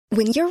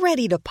When you're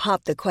ready to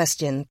pop the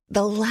question,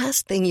 the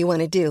last thing you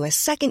want to do is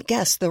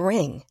second-guess the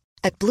ring.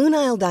 At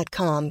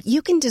BlueNile.com,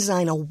 you can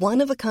design a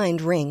one-of-a-kind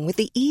ring with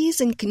the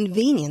ease and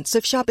convenience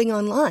of shopping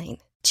online.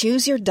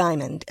 Choose your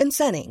diamond and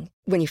setting.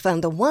 When you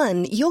find the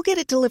one, you'll get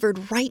it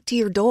delivered right to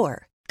your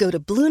door. Go to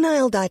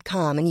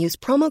BlueNile.com and use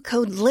promo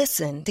code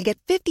LISTEN to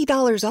get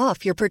 $50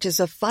 off your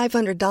purchase of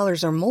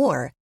 $500 or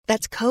more.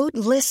 That's code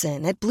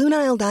LISTEN at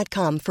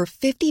BlueNile.com for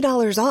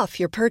 $50 off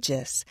your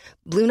purchase.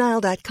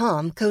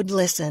 BlueNile.com, code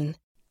LISTEN.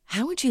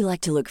 How would you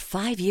like to look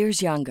 5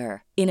 years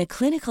younger? In a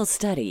clinical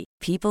study,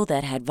 people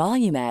that had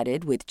volume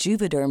added with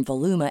Juvederm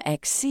Voluma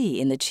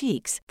XC in the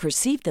cheeks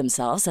perceived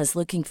themselves as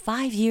looking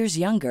 5 years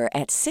younger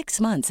at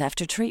 6 months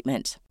after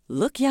treatment.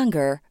 Look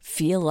younger,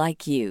 feel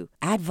like you.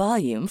 Add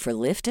volume for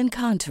lift and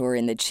contour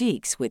in the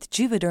cheeks with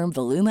Juvederm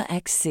Voluma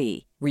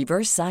XC.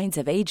 Reverse signs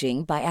of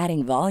aging by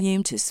adding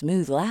volume to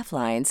smooth laugh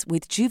lines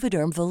with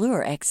Juvederm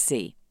Volure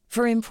XC.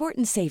 For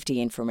important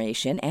safety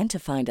information and to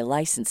find a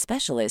licensed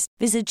specialist,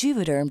 visit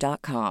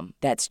Juvederm.com.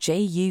 That's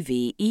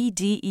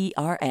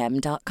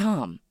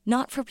JUVEDERM.com.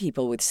 Not for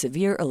people with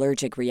severe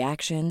allergic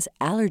reactions,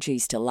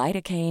 allergies to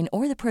lidocaine,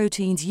 or the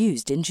proteins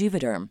used in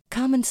Juvederm.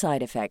 Common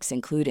side effects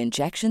include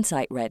injection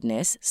site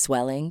redness,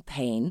 swelling,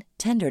 pain,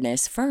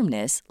 tenderness,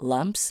 firmness,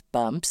 lumps,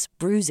 bumps,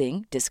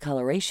 bruising,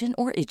 discoloration,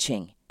 or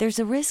itching. There's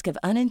a risk of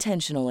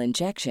unintentional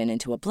injection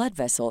into a blood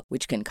vessel,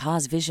 which can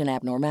cause vision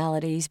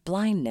abnormalities,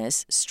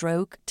 blindness,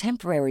 stroke,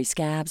 temporary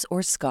scabs,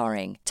 or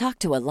scarring. Talk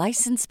to a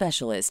licensed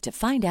specialist to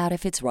find out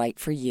if it's right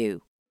for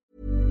you.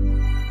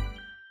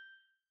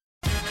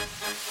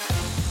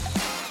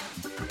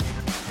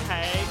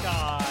 Hey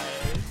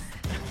guys.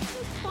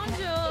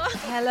 Bonjour.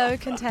 Hello,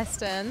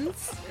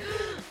 contestants. Oh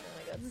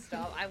my god,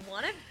 stop. I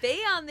want to be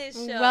on this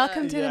show.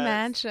 Welcome to the Yes.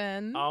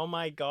 mansion. Oh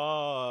my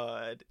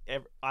god.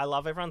 I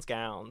love everyone's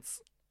gowns.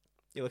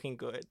 You're looking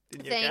good.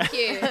 In your Thank gown.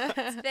 you.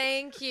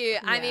 Thank you.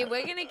 I Yeah. mean,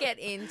 we're going to get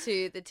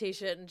into the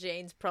t-shirt and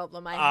jeans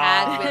problem I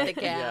had with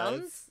the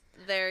gowns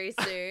yes. very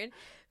soon.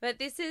 But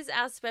this is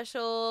our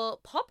special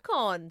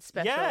popcorn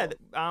special. Yeah,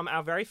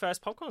 our very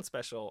first popcorn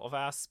special of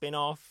our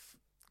spin-off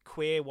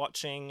queer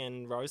watching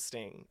and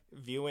roasting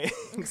viewing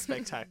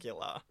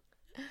spectacular.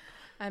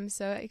 I'm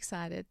so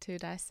excited to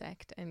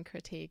dissect and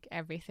critique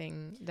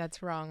everything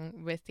that's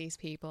wrong with these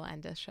people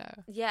and this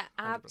show. Yeah,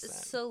 100%.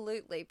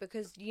 absolutely.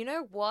 Because you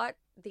know what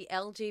the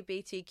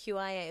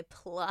LGBTQIA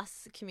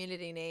plus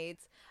community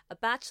needs? A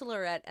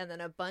bachelorette and then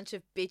a bunch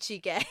of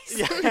bitchy gays.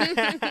 You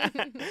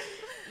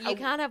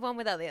can't have one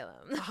without the other.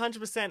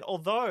 100%.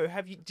 Although,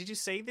 did you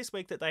see this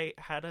week that they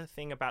had a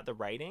thing about the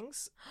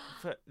ratings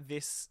for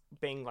this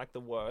being like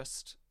the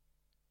worst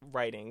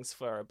ratings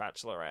for a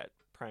bachelorette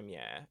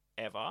premiere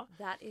ever?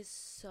 That is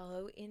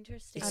so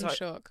interesting. I'm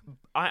shook.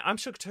 I'm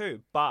shook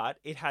too, but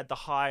it had the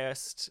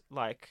highest,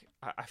 like,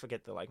 I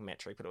forget the like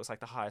metric, but it was like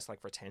the highest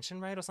like retention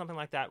rate or something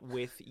like that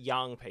with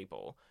young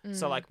people.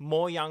 So like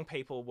more young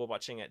people were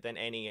watching it than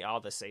any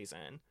other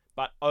season,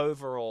 but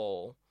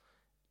overall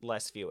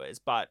less viewers.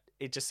 But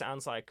it just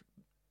sounds like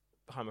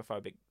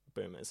homophobic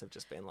boomers have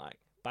just been like,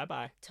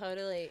 bye-bye.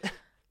 Totally.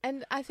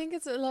 And I think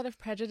it's a lot of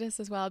prejudice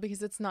as well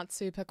because it's not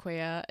super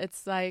queer.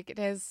 It's like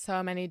there's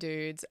so many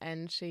dudes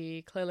and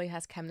she clearly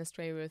has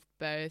chemistry with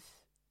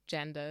both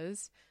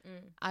genders.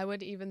 I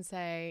would even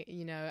say,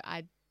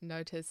 I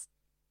noticed,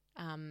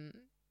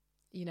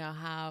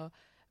 how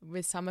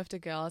with some of the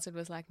girls it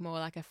was like more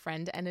like a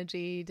friend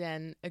energy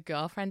than a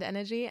girlfriend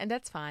energy. And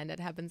that's fine. That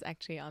happens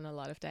actually on a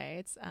lot of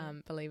dates,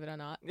 believe it or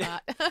not.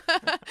 But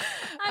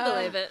I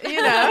believe it.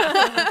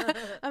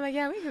 I'm like,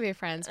 yeah, we could be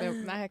friends,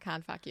 but I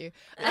can't fuck you.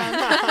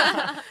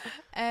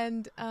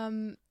 And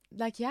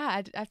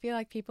I feel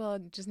like people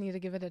just need to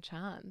give it a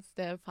chance.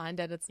 They'll find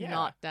that it's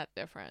not that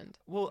different.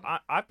 Well,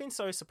 I've been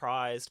so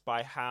surprised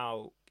by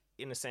how,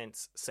 in a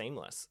sense,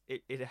 seamless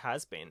it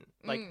has been.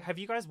 Like, have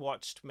you guys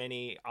watched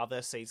many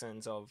other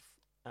seasons of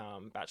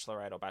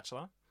Bachelorette or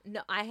Bachelor?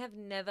 No, I have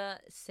never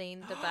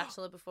seen The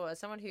Bachelor before. As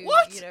someone who,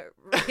 What?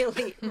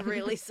 really,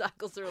 really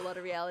cycles through a lot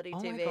of reality Oh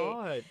TV. my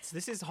god. So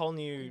this is whole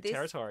new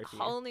territory for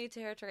you. Whole new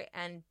territory.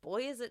 And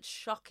boy, is it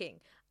shocking.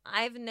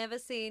 I've never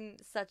seen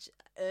such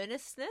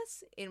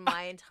earnestness in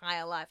my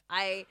entire life.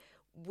 I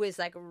was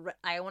like,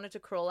 I wanted to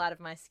crawl out of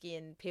my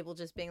skin. People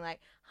just being like,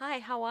 "Hi,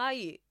 how are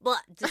you?" Blah,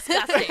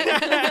 disgusting.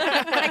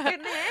 I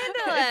couldn't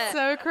handle it. It's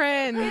so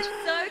cringe. It's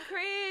so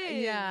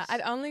cringe. Yeah,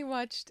 I'd only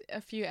watched a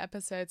few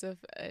episodes of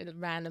a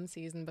random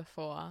season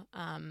before.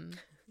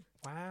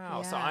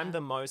 Wow. So Yeah. I'm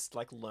the most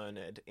like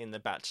learned in the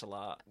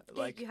Bachelor.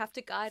 Like, you have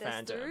to guide us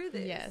fandom. through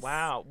this. Yes.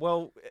 wow.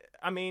 Well,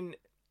 I mean,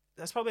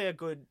 that's probably a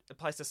good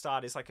place to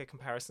start. Is like a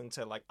comparison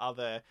to like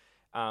other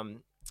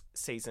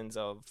seasons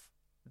of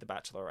The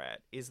Bachelorette.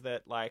 Is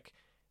that like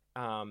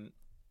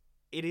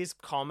it is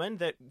common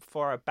that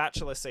for a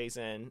Bachelor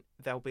season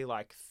there'll be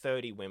like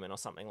 30 women or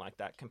something like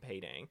that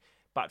competing.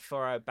 But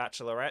for a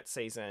Bachelorette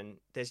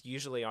season, there's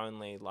usually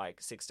only like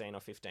 16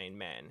 or 15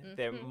 men.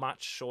 They're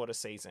much shorter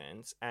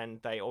seasons,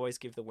 and they always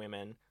give the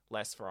women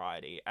less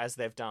variety, as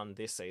they've done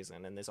this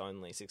season, and there's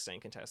only 16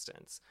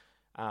 contestants.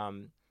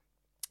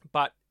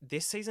 But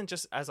this season,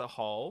 just as a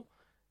whole,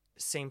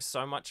 seems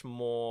so much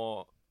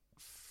more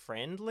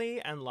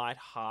friendly and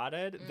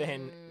lighthearted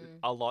than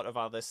a lot of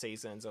other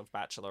seasons of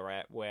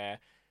Bachelorette where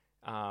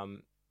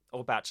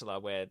or Bachelor,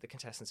 where the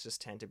contestants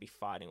just tend to be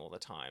fighting all the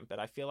time. But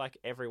I feel like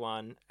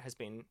everyone has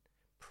been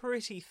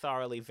pretty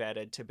thoroughly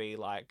vetted to be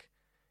like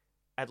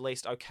at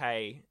least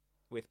okay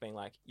with being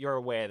like, you're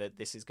aware that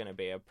this is going to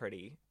be a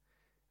pretty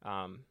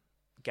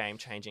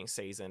game-changing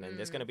season, and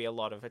there's going to be a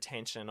lot of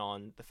attention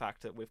on the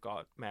fact that we've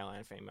got male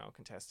and female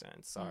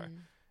contestants. So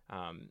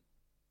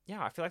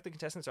yeah, I feel like the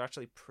contestants are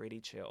actually pretty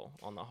chill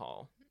on the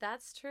whole.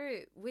 That's true,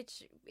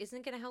 which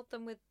isn't going to help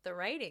them with the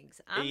ratings.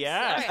 I'm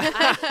Yeah.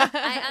 sorry.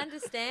 I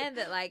understand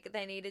that like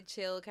they needed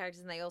chill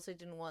characters, and they also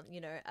didn't want,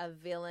 you know, a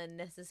villain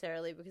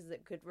necessarily because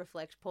it could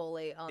reflect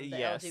poorly on the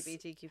Yes.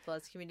 LGBTQ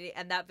plus community,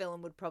 and that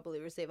villain would probably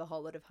receive a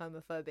whole lot of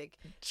homophobic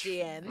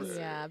DMs.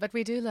 Yeah, but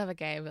we do love a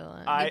gay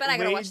villain. But I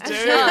gotta we watch the do.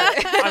 show.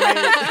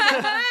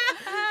 I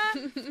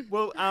mean,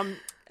 well,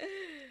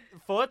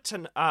 for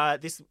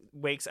this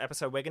week's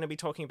episode, we're going to be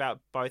talking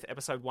about both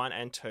episode 1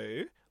 and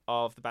 2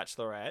 of The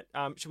Bachelorette.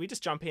 Should we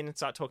just jump in and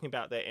start talking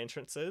about their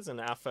entrances and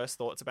our first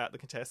thoughts about the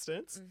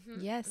contestants?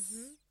 Yes.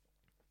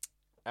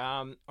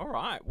 All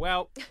right.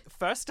 Well,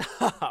 first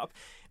up,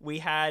 we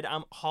had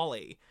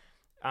Holly,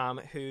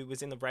 who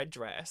was in the red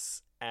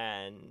dress,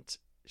 and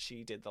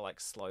she did the like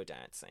slow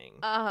dancing.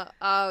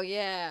 Oh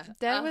yeah.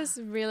 That was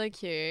really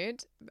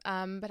cute.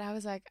 But I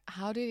was like,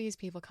 how do these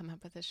people come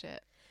up with this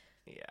shit?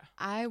 Yeah.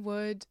 I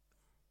would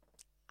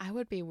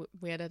be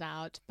weirded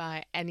out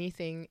by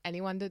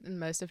anyone did in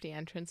most of the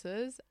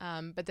entrances.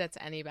 But that's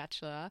any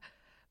Bachelor.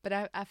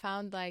 But I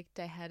found like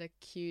they had a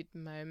cute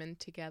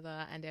moment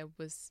together, and there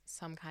was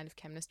some kind of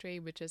chemistry,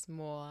 which is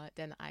more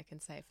than I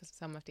can say for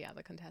some of the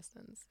other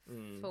contestants.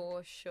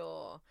 For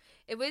sure.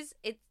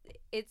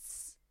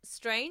 It's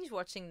strange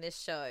watching this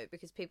show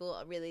because people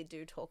really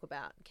do talk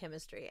about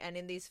chemistry, and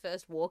in these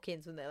first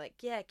walk-ins when they're like,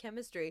 yeah,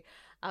 chemistry,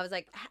 I was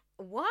like,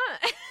 what?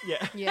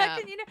 Yeah. How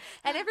can you know?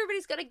 And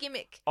everybody's got a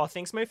gimmick. Oh,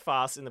 things move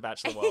fast in the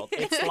Bachelor world.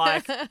 It's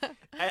like,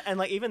 and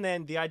like even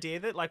then, the idea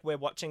that like we're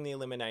watching the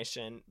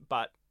elimination,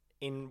 but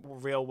in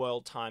real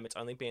world time, it's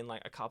only been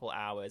like a couple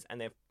hours, and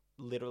they've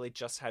literally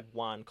just had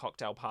one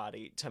cocktail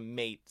party to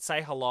meet,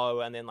 say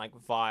hello, and then like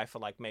vie for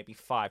like maybe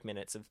 5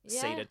 minutes of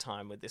seated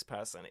time with this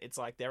person. It's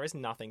like there is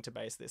nothing to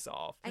base this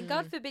off. And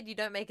God forbid you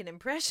don't make an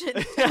impression.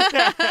 What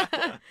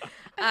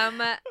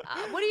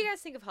do you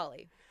guys think of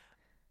Holly?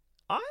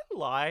 I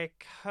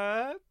like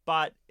her,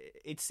 but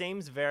it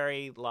seems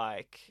very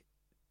like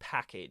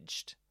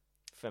packaged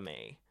for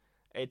me.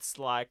 It's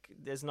like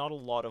there's not a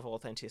lot of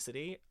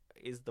authenticity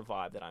is the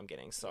vibe that I'm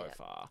getting so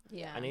far.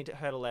 Yeah. I need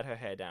her to let her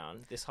hair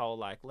down. This whole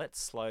like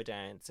let's slow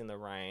dance in the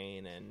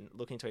rain and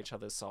look into each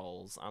other's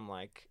souls. I'm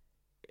like,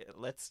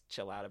 let's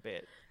chill out a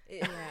bit.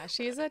 Yeah,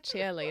 she's a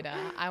cheerleader.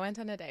 I went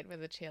on a date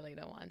with a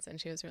cheerleader once,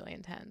 and she was really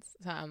intense.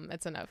 So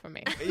it's a no for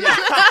me. Yeah.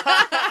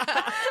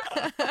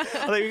 I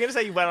thought you were going to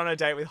say you went on a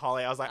date with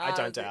Holly. I was like, I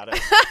don't doubt it.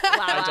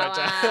 I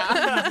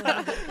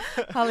don't doubt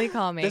it. Holly,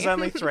 call me. There's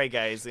only 3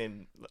 gays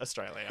in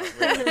Australia.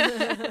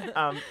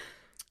 Really.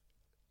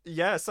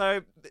 Yeah,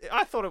 so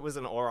I thought it was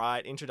an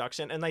alright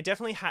introduction, and they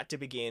definitely had to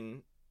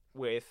begin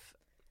with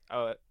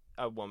a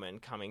woman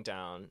coming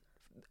down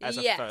as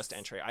a first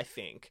entry, I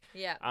think.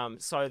 Yeah.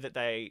 So that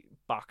they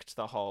bucked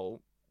the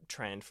whole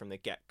trend from the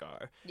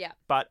get-go. Yeah.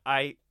 But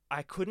I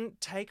couldn't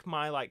take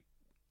my like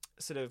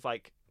sort of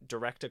like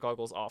director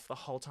goggles off the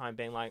whole time,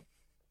 being like,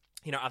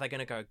 you know, are they going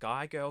to go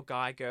guy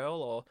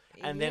girl, or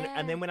and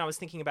then when I was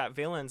thinking about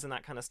villains and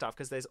that kind of stuff,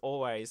 because there's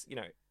always, you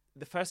know,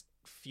 the first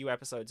few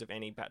episodes of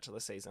any Bachelor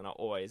season are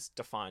always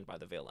defined by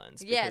the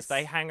villains because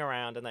they hang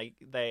around and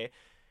they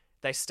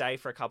stay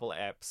for a couple of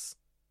eps.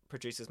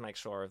 Producers make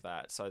sure of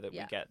that so that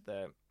we get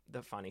the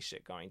funny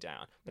shit going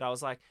down. But I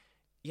was like,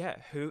 yeah,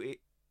 who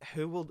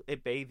will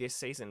it be this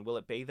season? Will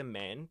it be the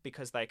men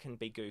because they can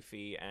be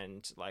goofy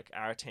and like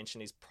our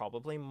attention is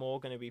probably more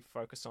going to be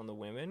focused on the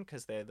women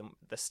because they're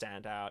the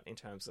standout in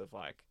terms of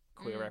like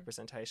queer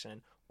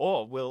representation?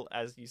 Or will,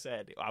 as you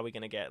said, are we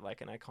going to get like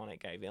an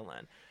iconic gay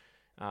villain?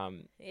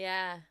 And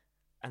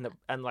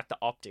like the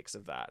optics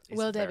of that is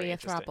will there very be a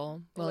interesting.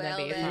 throuple? Will there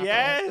be a there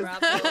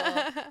throuple?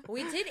 Yes.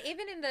 We did,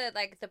 even in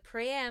the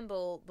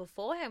preamble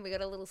beforehand, we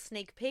got a little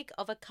sneak peek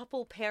of a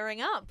couple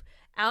pairing up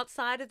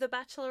outside of the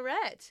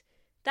Bachelorette.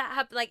 That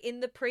happened like in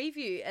the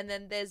preview, and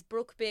then there's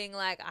Brooke being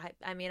like,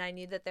 I mean, I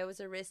knew that there was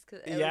a risk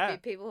that there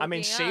would be people I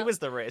mean, hooking she up. was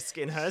the risk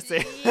in her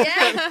scene. Yeah.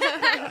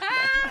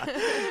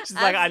 She's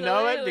like, I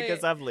know it Absolutely.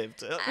 because I've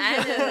lived it.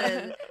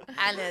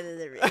 I know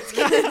there's a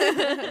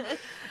risk.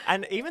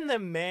 And even the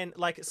men,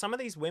 like some of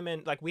these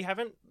women, like we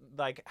haven't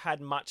like had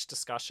much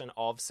discussion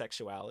of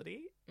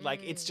sexuality.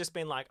 Like it's just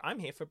been like, I'm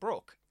here for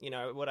Brooke. You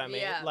know what I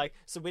mean? Yeah. Like,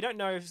 so we don't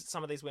know if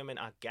some of these women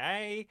are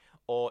gay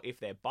or if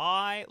they're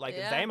bi. Like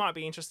they might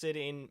be interested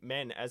in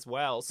men as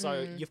well.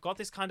 So you've got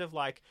this kind of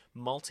like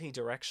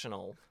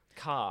multi-directional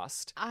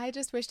cast. I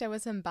just wish there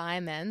was some bi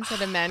men so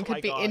the men could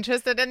my be God.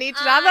 interested in each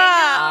other.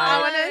 I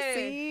I want know. to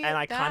see And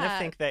I kind of that.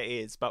 think there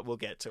is, but we'll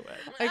get to it.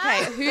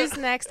 Okay, who's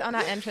next on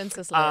our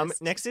entrances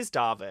list? Next is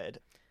David.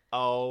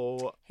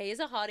 Oh, He is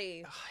a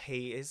hottie.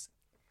 he is.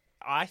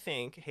 I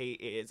think he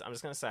is. I'm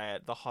just going to say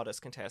it. The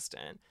hottest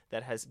contestant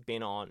that has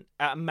been on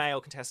male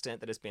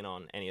contestant that has been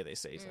on any of these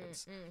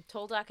seasons.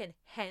 Tall, dark, and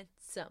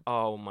handsome.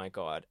 Oh my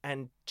god,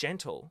 and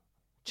gentle.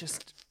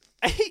 Just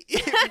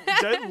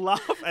don't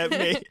laugh at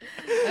me.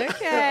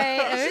 Okay,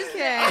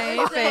 It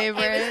was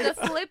favorite.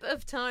 the flip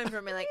of tone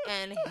from me, like,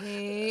 and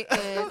he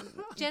is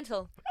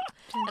gentle.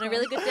 And a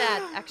really good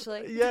dad,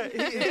 actually. Yeah, he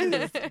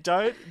is.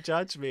 Don't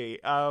judge me.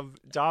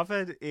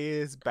 David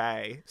is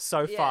bae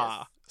so Yes.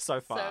 far. So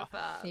far.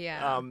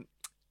 Yeah.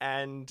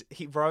 And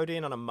he rode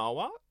in on a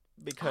mower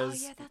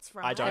because Oh, yeah, that's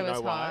right. I don't It was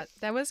know why. hot.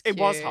 That was cute.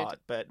 It was hot,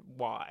 but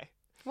why?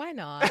 Why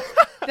not?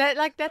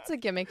 That's a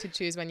gimmick to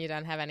choose when you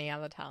don't have any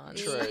other talent.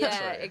 True, Yeah,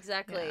 true.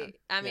 exactly.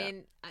 Yeah. I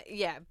mean,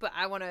 but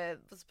I want to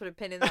just put a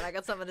pin in that. I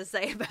got something to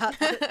say about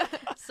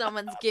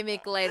someone's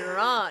gimmick later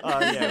on. Oh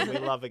yeah, we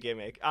love a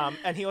gimmick.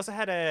 And he also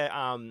had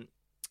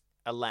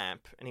a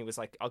lamp, and he was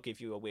like, "I'll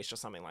give you a wish" or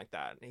something like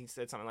that. He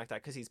said something like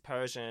that because he's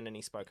Persian, and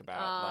he spoke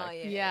about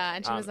like. Yeah,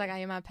 and she was Um, like, "Are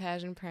you my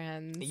Persian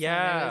prince?" And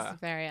Yeah. it was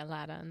very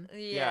Aladdin.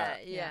 Yeah.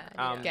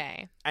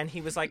 Gay. And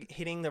he was like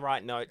hitting the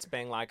right notes,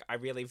 being like, "I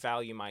really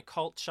value my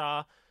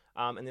culture."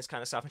 And this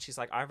kind of stuff, and she's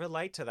like, "I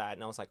relate to that,"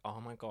 and I was like,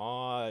 "Oh my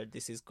god,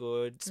 this is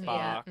good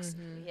sparks."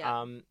 Mhm.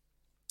 Yeah.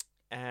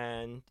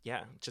 And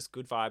yeah, just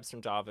good vibes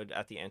from David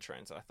at the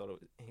entrance. I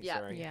thought he's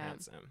very Yeah.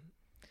 handsome.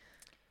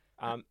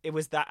 It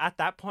was that at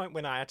that point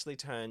when I actually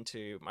turned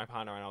to my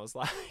partner and I was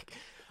like,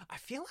 I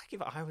feel like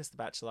if I was the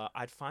Bachelor,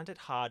 I'd find it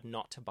hard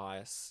not to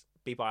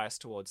be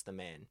biased towards the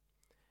men.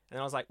 And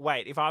I was like,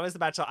 wait, if I was the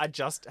Bachelor, I'd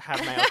just have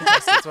male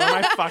contestants. What am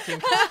I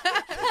fucking?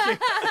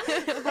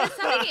 There's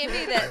something in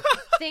me that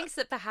thinks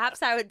that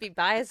perhaps I would be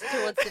biased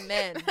towards the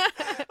men.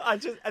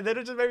 And then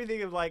it just made me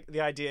think of like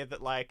the idea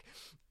that like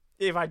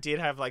if I did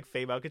have like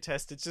female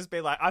contestants, just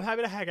be like, I'm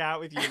happy to hang out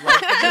with you.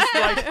 Like, just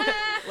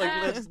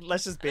like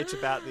let's just bitch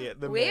about the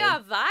We men. are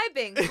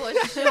vibing for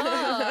sure.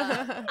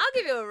 I'll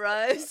give you a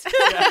rose.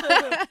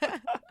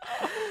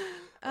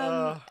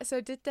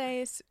 So did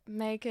they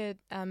make it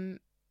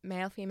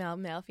male,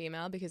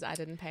 female? Because I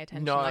didn't pay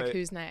attention. No. Like,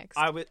 who's next?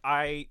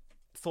 I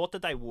thought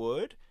that they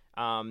would,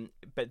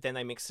 but then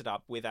they mixed it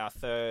up with our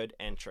third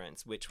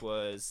entrance, which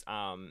was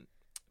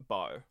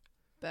Bo,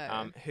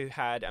 who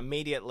had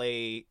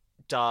immediately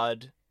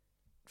dud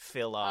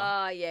filler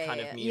Oh, yeah, kind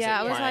yeah. of music yeah,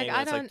 I was playing. like,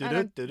 and I it's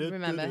don't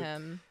remember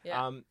him.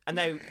 Yeah. And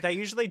they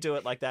usually do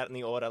it like that in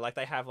the order. Like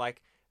they have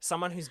like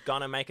someone who's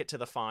gonna make it to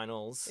the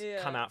finals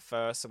come out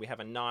first, so we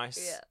have a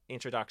nice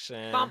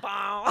introduction. Bum,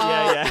 bum.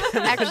 Yeah.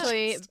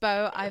 Actually,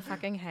 Bo, I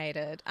fucking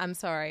hated. I'm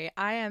sorry.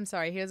 I am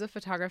sorry. He was a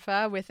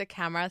photographer with a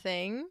camera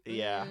thing.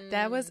 Yeah.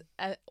 That was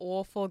an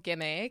awful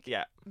gimmick.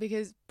 Yeah.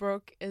 Because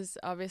Brooke is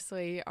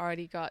obviously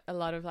already got a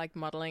lot of like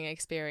modeling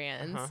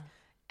experience. Uh-huh.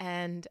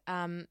 And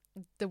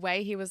the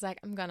way he was like,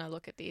 I'm going to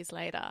look at these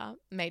later,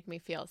 made me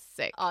feel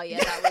sick. Oh, yeah,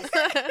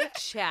 that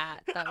was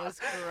chat. That was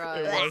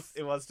gross.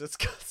 It was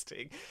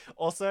disgusting.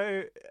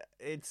 Also,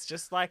 it's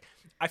just like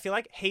I feel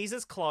like he's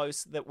as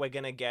close that we're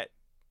gonna get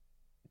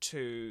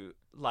to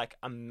like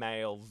a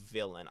male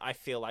villain. I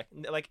feel like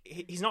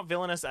he's not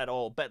villainous at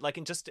all, but like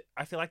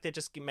I feel like they're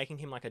just making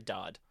him like a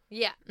dud.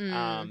 Yeah.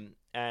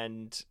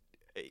 And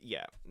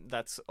yeah,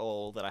 that's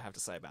all that I have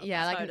to say about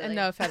Yeah, that. like Totally.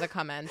 no further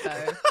comment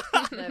though.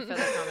 No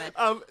further comment.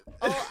 Oh,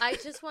 I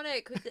just want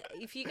to,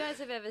 if you guys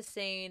have ever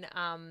seen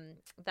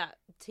that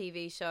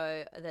TV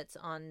show that's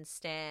on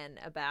Stan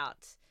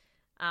about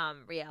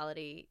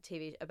reality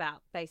TV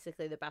about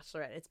basically The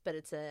Bachelorette,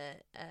 it's a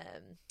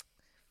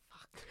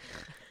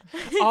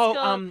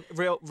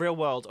Real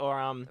World, or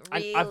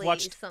I've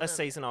watched something. a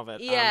season of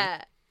it.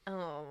 Yeah.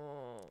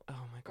 Oh my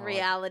god.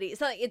 Reality.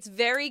 So it's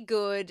very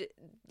good.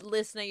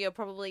 Listener, you're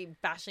probably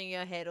bashing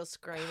your head or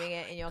screaming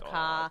it in your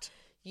car. God.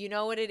 You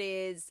know what it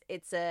is.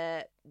 It's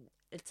a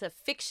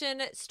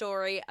fiction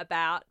story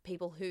about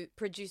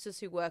producers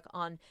who work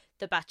on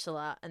The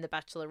Bachelor and The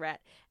Bachelorette,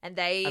 and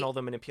all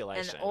the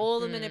manipulation. and all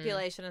the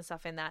manipulation and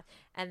stuff in that.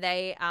 And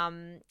they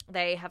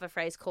have a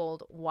phrase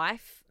called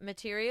wife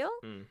material,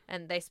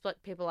 and they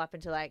split people up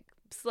into like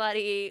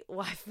slutty,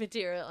 wife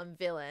material, and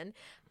villain.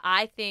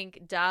 I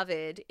think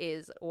David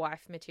is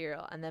wife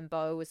material, and then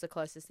Bo was the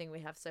closest thing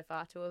we have so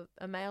far to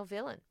a male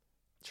villain.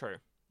 True.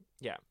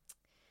 Yeah.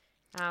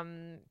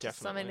 Just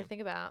something to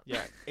think about.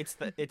 Yeah, it's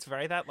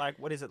very that like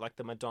what is it like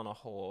the Madonna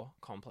whore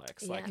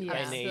complex? Like Yeah,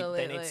 they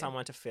absolutely. need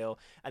someone to fill,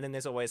 and then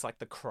there's always like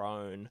the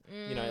crone,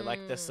 you know,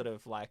 like the sort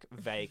of like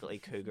vaguely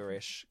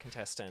cougarish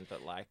contestant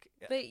that like.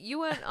 But you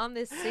weren't on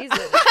this season.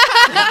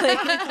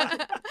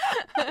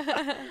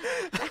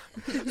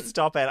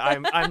 Stop it!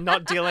 I'm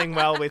not dealing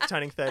well with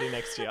turning 30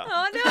 next year.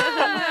 Oh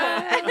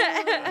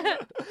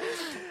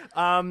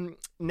no!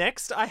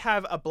 Next, I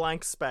have a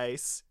blank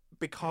space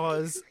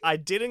because I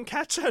didn't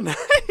catch her name.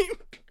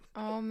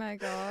 Oh my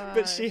god.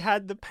 But she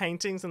had the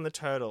paintings and the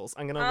turtles.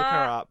 I'm gonna look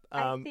her up.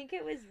 I think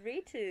it was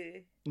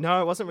Ritu.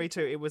 No, it wasn't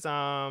Ritu. It was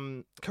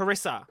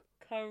Carissa,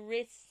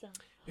 Carissa.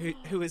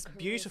 who is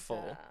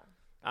beautiful.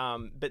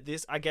 But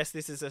I guess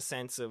this is a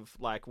sense of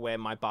like where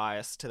my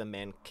bias to the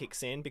men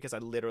kicks in, because I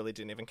literally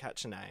didn't even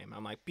catch a name.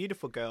 I'm like,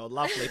 beautiful girl,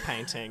 lovely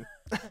painting.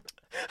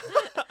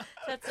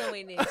 That's all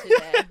we need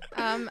today.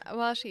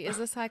 Well, she is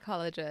a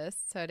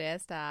psychologist, so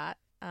there's that.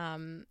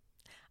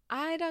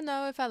 I don't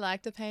know if I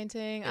like the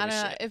painting. I don't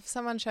know. If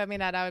someone showed me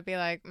that, I would be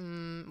like,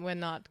 we're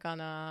not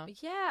gonna.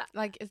 Yeah.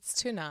 Like, it's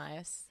too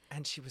nice.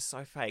 And she was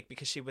so fake,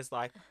 because she was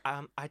like,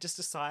 I just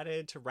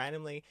decided to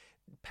randomly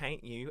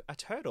paint you a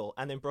turtle.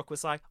 And then Brooke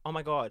was like, oh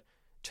my God,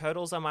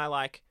 turtles are my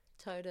like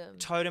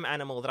totem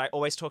animal that I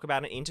always talk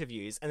about in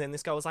interviews. And then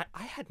this girl was like,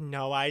 I had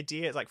no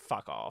idea. It's like,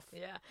 fuck off.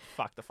 Yeah.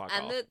 Fuck the fuck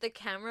and off. And the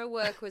camera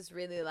work was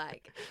really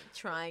like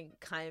trying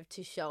kind of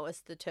to show us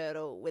the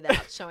turtle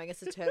without showing us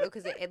the turtle,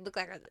 because it looked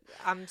like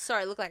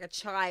it looked like a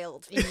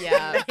child.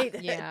 Yeah. Made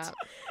it. Yeah.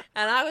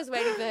 And I was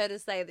waiting for her to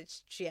say that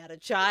she had a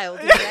child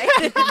and made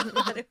it,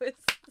 but it was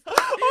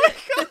Oh my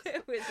God.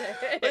 it was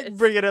hers. Like,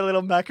 bring it a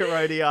little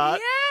macaroni art.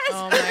 Yes.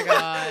 Oh my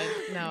God.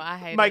 No, I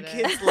hate it. My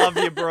kids love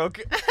you, Brooke.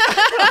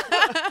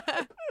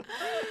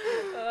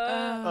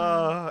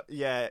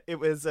 Yeah, it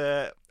was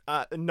a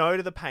no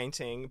to the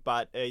painting,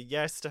 but a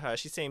yes to her.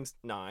 She seems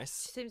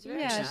nice. She seems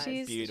very Yeah, nice.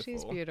 she's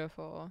Beautiful.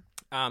 beautiful.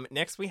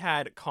 Next we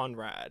had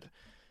Conrad,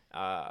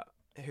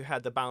 who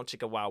had the Bounce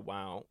Chicka Wow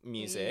Wow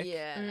music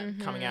Yeah.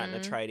 coming out in a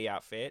tradie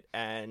outfit,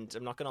 and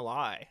I'm not gonna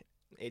lie,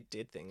 it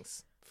did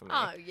things for me.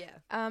 Oh yeah.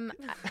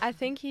 I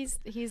think he's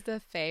the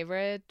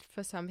favorite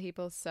for some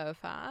people so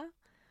far.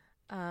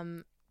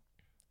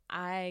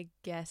 I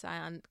guess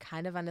I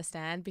kind of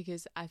understand,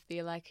 because I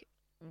feel like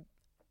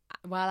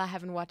while I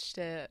haven't watched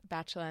The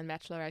Bachelor and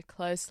Bachelorette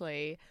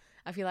closely,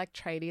 I feel like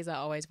tradies are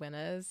always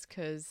winners,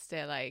 because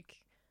they're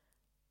like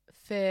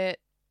fit,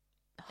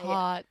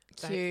 hot,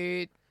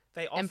 cute.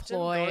 They often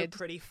employed. go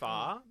pretty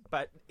far,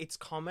 but it's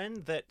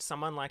common that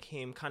someone like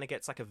him kind of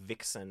gets like a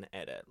vixen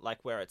edit, like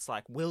where it's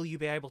like, will you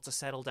be able to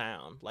settle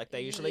down? Like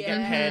they usually get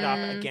paired up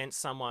against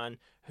someone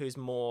who's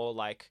more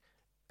like,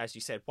 as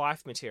you said,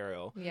 wife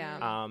material.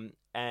 Yeah.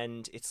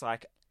 And it's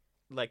like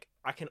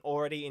I can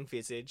already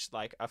envisage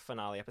like a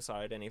finale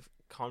episode, and if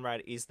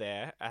Conrad is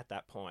there at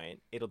that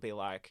point, it'll be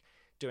like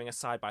doing a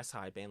side by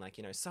side, being like,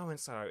 you know, so and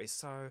so is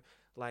so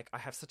like, I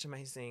have such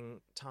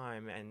amazing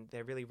time and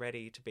they're really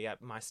ready to be at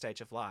my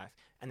stage of life.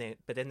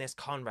 But then there's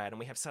Conrad and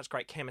we have such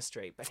great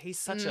chemistry, but he's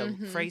such a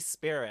free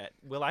spirit.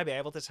 Will I be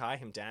able to tie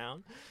him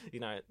down? You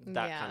know,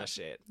 that kind of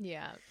shit.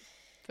 Yeah,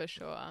 for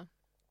sure.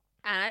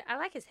 And I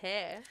like his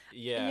hair.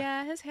 Yeah.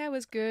 Yeah, his hair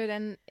was good,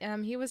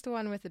 and he was the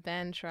one with the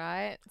bench,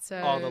 right? So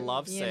the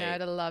love seat. You know,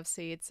 the love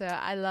seat. So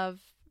I love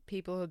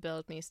people who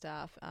build me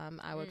stuff.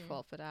 I would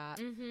fall for that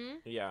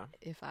Yeah.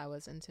 if I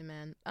was into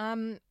men.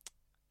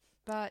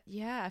 But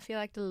yeah, I feel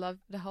like the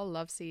whole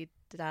love seat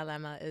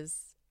dilemma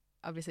is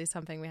obviously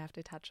something we have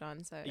to touch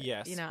on. So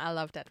Yes. you know, I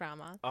love that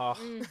drama. Oh,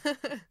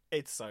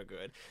 it's so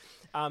good.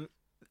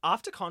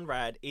 After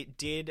Conrad, it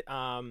did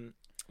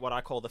what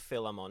I call the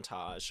filler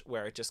montage,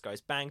 where it just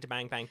goes bang to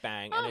bang, bang,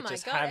 bang, and Oh it my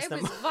just God, has it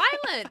them. was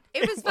violent.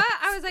 It was violent.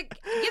 I was like,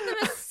 give them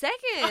a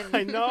second.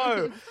 I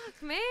know.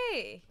 Fuck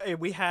me.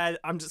 We had,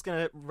 I'm just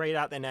going to read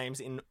out their names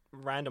in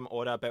random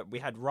order, but we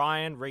had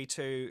Ryan,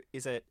 Ritu,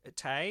 is it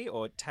Tay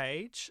or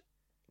Tage?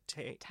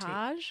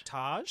 Taj?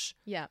 Taj.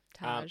 Yeah,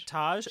 Taj.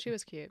 Taj. She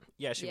was cute.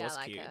 Yeah, she Yeah, was I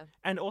like cute. her.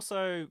 And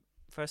also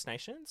First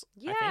Nations.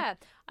 Yeah.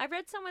 I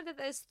read somewhere that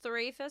there's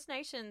 3 First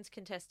Nations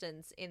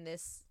contestants in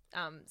this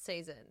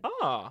season.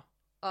 Oh.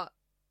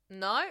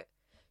 No.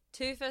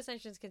 2 First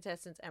Nations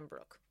contestants and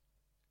Brooke.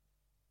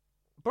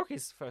 Brooke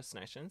is First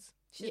Nations.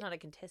 She's not a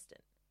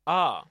contestant.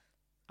 Ah.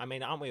 I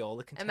mean, aren't we all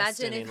the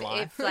contestant Imagine in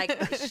life? if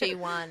like she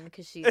won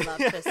because she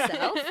loved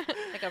herself,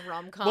 like a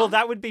rom-com. Well,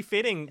 that would be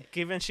fitting,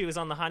 given she was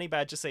on the Honey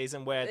Badger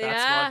season where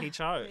that's what he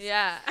chose.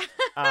 Yeah.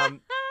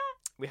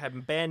 We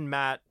have Ben,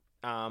 Matt.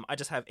 I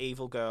just have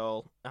Evil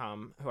Girl,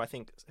 who I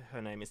think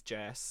her name is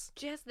Jess.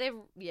 Jess, they're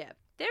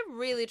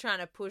really trying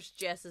to push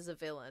Jess as a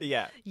villain.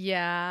 Yeah.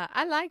 Yeah,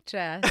 I like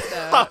Jess.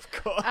 So. Of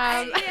course.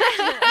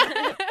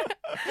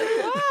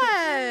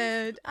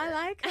 What? I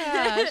like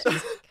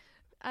her.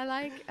 I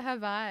like her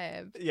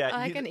vibe. Yeah, I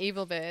like an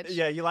evil bitch.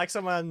 Yeah, you like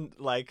someone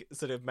like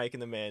sort of making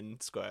the men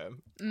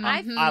squirm.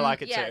 Mhm. I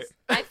like it yes, too.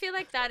 I feel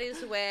like that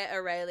is where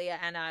Aurelia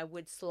and I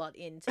would slot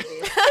into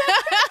this.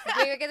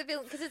 We get the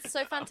feeling because it's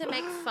so fun to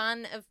make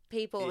fun of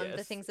people and the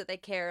Yes. things that they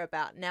care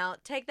about. Now,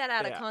 take that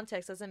out of Yeah.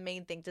 context as a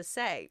mean thing to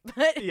say,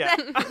 but Yeah.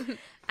 and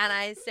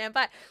I stand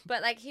by.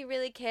 But like, he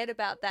really cared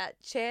about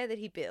that chair that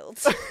he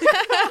built,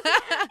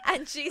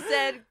 and she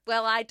said,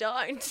 "Well, I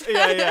don't."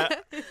 Yeah.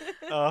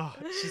 Oh,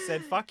 she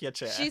said, "Fuck your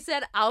chair." She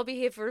said, "I'll be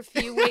here for a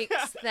few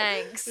weeks,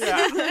 thanks."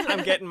 Yeah,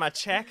 I'm getting my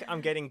check.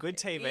 I'm getting good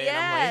TV, and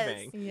I'm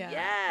leaving. Yeah.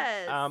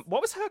 Yes.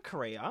 What was her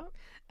career?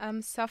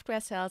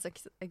 Software sales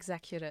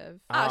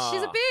executive. Oh,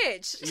 she's a Ah.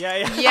 bitch.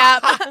 Yeah.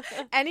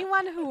 Yep.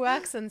 Anyone who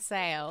works in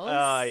sales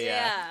Oh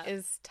yeah.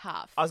 is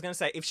tough. I was gonna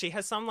say, if she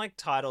has some like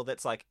title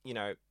that's like, you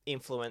know,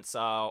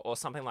 influencer or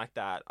something like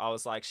that, I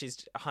was like,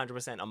 she's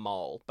 100% a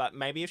mole. But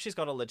maybe if she's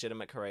got a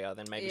legitimate career,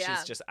 then maybe Yeah.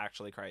 she's just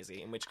actually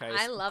crazy. In which case,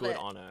 I love good it.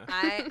 on her.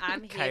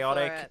 I'm here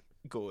Chaotic, for it.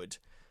 good.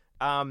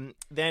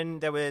 Then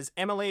there was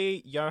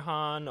Emily,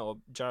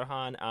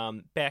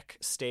 Johan, Beck,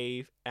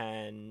 Steve,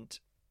 and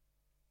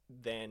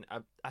then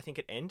I think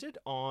it ended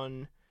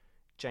on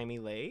Jamie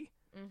Lee,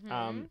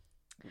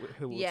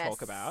 who we'll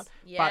talk about.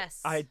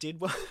 Yes. But I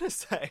did want to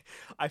say,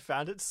 I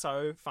found it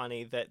so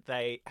funny that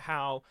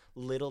how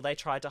little they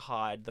tried to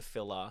hide the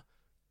filler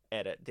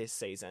edit this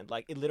season.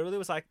 Like, it literally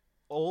was like,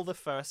 all the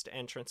first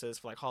entrances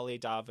for like Holly,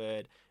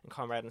 David, and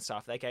Conrad and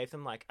stuff, they gave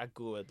them like a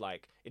good,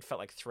 like, it felt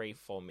like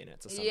 3-4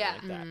 minutes or something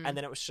like that. And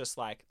then it was just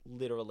like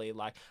literally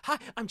like, hi,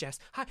 I'm Jess.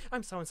 Hi,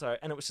 I'm so and so,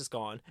 and it was just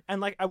gone.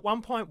 And like at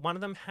one point, one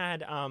of them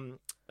had,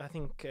 I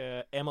think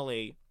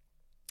Emily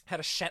had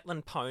a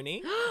Shetland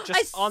pony.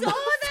 Just I on saw the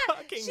that.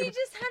 fucking... She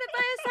just had it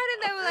by her side,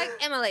 and they were like,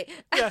 Emily.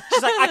 Yeah,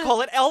 she's like, I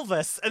call it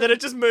Elvis, and then it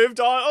just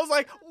moved on. I was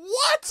like,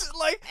 what?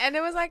 Like, And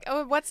it was like,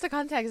 oh, what's the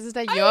context? Is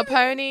that your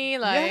pony?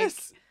 Like,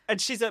 yes. And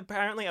she's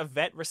apparently a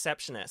vet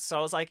receptionist. So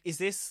I was like, is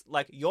this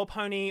like your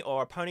pony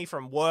or a pony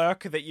from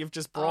work that you've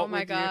just brought oh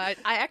my with you? God.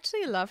 I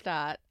actually love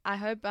that. I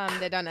hope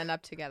they don't end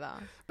up together.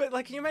 But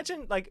like, can you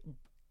imagine like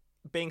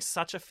being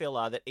such a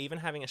filler that even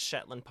having a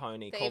Shetland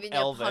pony called Even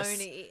your Elvis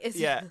pony is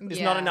is Yeah.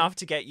 not enough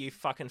to get you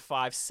fucking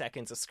 5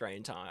 seconds of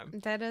screen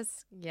time. That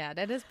is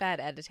bad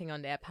editing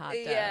on their part, though.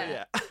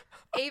 Yeah. Yeah.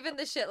 Even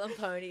the Shetland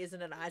pony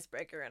isn't an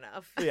icebreaker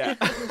enough. Yeah.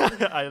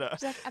 I know.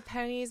 She's like, a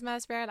pony is my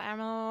spirit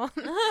animal.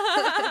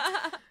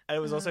 And it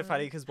was also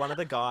funny because one of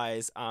the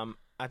guys, I'm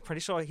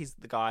pretty sure he's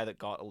the guy that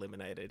got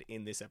eliminated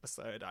in this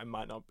episode. I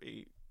might not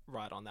be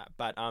right on that,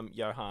 but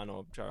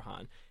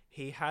Johan,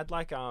 he had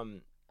like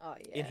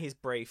in his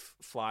brief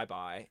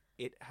flyby,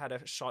 it had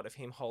a shot of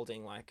him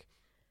holding like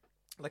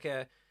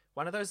a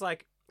one of those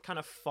like kind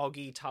of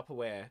foggy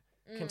Tupperware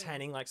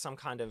containing like some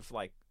kind of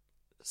like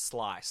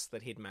slice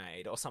that he'd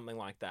made or something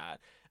like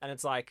that, and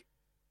it's like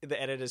the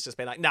editor's just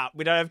been like, nah,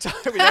 we don't have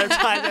time. We don't have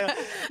time to,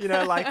 you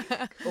know,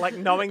 like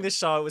knowing this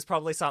show, it was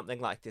probably something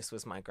like, this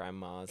was my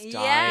grandma's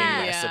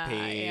dying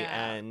recipe,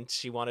 and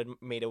she wanted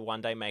me to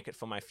one day make it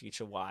for my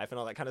future wife and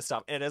all that kind of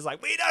stuff. And it's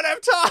like, we don't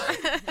have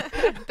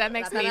time. That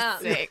makes me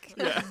sick.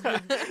 Yeah.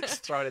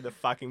 Just throw it in the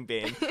fucking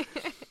bin.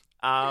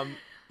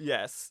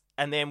 Yes.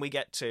 And then we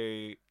get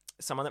to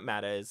someone that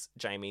matters,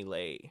 Jamie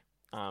Lee.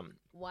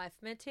 Wife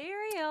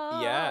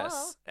material.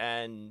 Yes.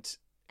 And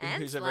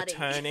who's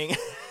slutty.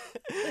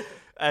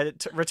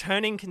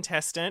 returning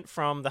contestant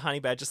from the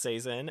Honey Badger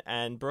season,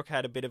 and Brooke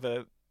had a bit of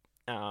a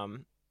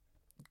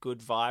good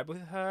vibe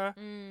with her.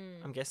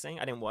 I'm guessing.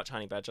 I didn't watch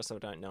Honey Badger, so I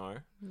don't know.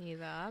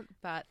 Neither,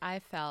 but I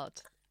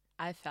felt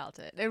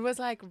it. It was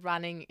like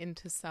running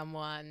into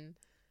someone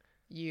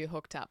you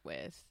hooked up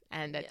with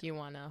and that you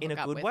want to hook in a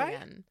up good with way?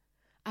 again.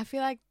 I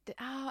feel like,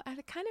 I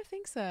kind of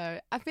think so.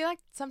 I feel like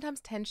sometimes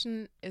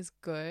tension is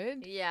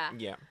good. Yeah.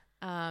 Yeah.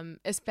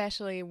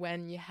 Especially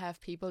when you have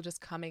people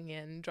just coming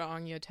in,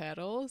 drawing your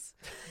turtles.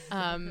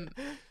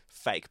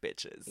 Fake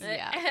bitches.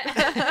 Yeah.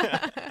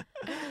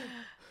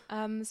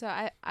 So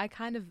I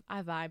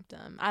vibed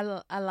them.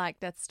 I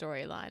like that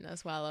storyline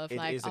as well of It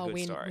like, is a good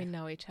story. we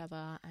know each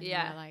other. And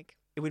Yeah. we're like,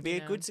 It would be you a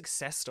know. good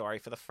success story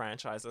for the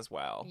franchise as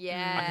well.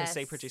 Yes. I can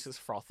see producers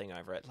frothing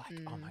over it, like,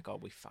 oh my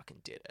God, we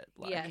fucking did it.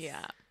 Like, Yes.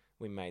 yeah.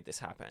 we made this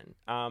happen.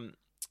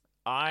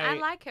 I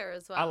like her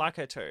as well. I like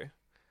her too.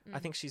 I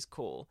think she's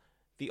cool.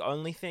 The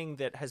only thing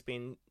that has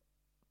been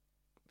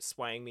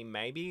swaying me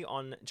maybe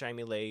on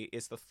Jamie Lee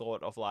is the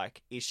thought of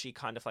like, is she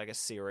kind of like a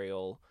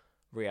serial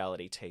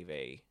reality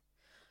TV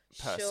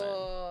person?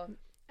 Sure.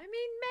 I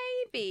mean,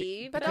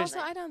 maybe. But Because-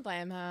 also, I don't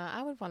blame her.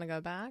 I would want to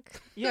go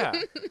back. Yeah.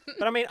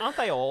 But I mean, aren't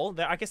they all?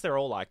 I guess they're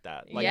all like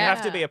that. Like, you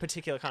have to Yeah. be a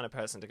particular kind of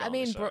person to go I on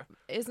mean, the show.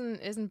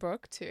 isn't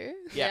Brooke too?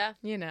 Yeah.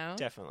 You know.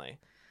 Definitely.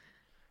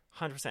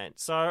 100%.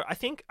 So I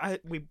think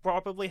we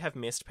probably have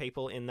missed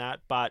people in that,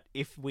 but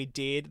if we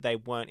did, they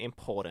weren't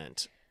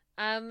important.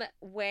 When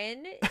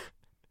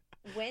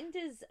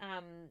does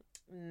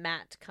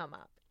Matt come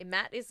up?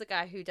 Matt is the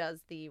guy who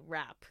does the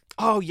rap.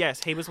 Oh,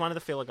 yes. He was one of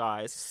the filler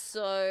guys.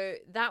 So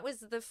that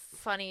was the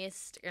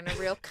funniest and a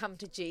real come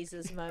to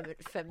Jesus moment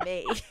for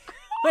me.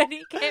 When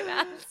he came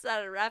out and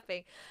started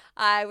rapping,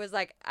 I was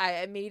like,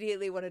 I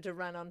immediately wanted to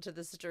run onto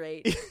the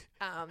street.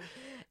 But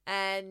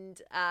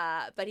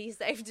he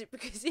saved it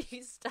because he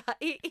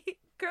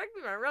correct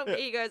me if I'm wrong, but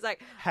he goes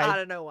like, Hey. I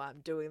don't know why I'm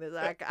doing this.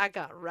 I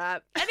can't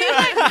rap. And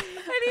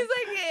he's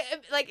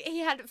like, he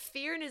had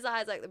fear in his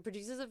eyes. Like, the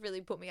producers have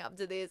really put me up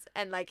to this.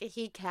 And like,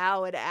 he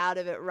cowered out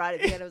of it right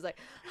at the end. I was like,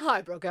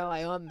 hi, Brooke, how are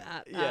you? I'm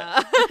Matt.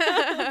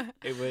 Yeah.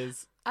 It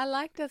was... I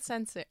like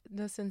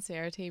the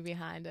sincerity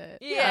behind it.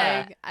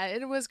 Yeah. Like,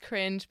 it was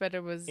cringe, but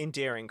it was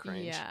endearing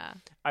cringe. Yeah.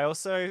 I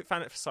also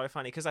found it so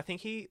funny because I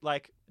think he,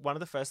 like, one of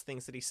the first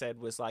things that he said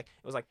was like,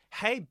 it was like,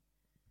 hey,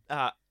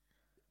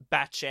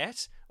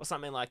 Batchette or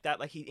something like that.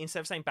 Like, he, instead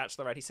of saying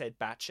Bachelorette, he said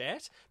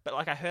Batchette, but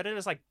like I heard it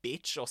as like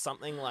bitch or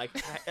something. Like,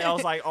 and I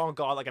was like, oh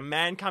God, like a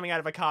man coming out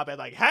of a car bed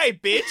like, hey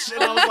bitch,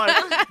 and I was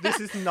like,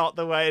 this is not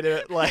the way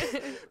to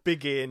like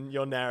begin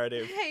your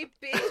narrative. Hey,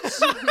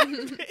 bitch.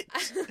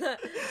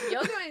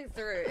 You're going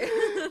through.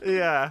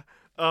 Yeah.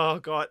 Oh,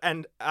 God.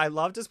 And I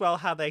loved as well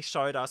how they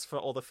showed us for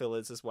all the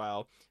fillers as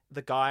well.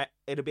 The guy,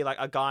 it'll be like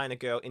a guy and a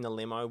girl in a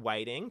limo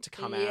waiting to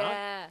come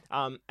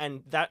out.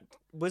 And that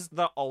was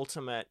the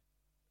ultimate,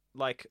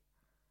 like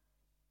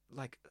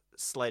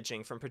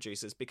sledging from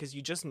producers, because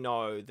you just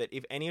know that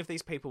if any of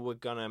these people were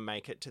going to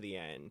make it to the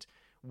end,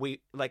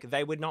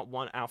 they would not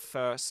want our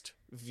first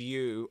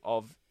view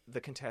of the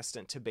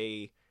contestant to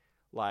be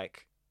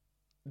like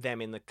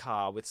them in the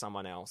car with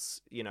someone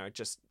else, you know,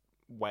 just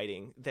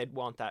waiting. They'd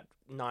want that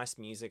nice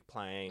music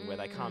playing where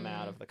they come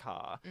out of the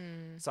car.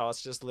 So I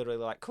was just literally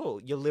like,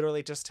 cool, you're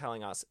literally just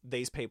telling us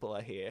these people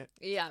are here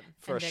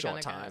for a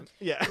short time.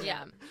 Yeah.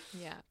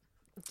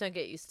 Don't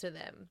get used to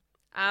them.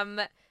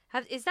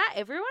 Is that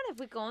everyone? Have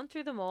we gone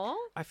through them all?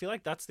 I feel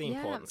like that's the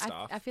important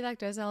stuff. I feel like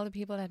those are all the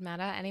people that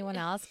matter. Anyone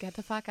else, get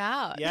the fuck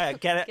out. Yeah,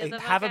 Get the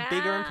have fuck a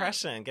bigger out.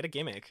 impression, get a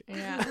gimmick.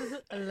 Yeah,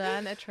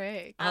 learn a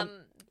trick.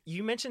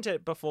 You mentioned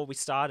it before we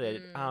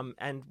started,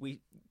 and we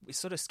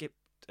sort of skipped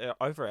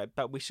over it,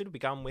 but we should have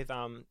begun with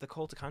the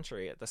call to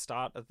country at the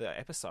start of the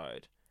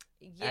episode.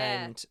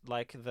 Yeah. And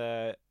like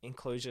the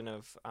inclusion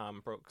of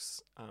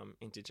Brooke's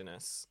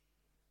Indigenous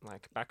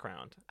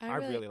background. I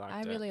really liked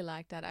it. I really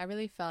liked that. I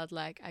really felt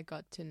like I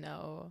got to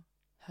know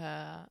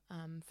her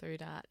through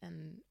that,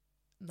 and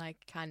like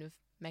kind of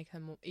make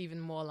her even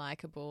more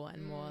likable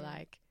and more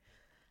like.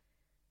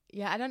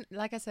 Yeah,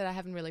 like I said, I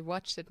haven't really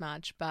watched it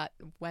much, but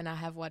when I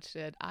have watched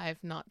it,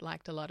 I've not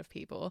liked a lot of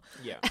people.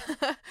 Yeah.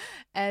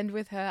 And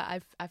with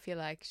her, I feel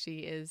like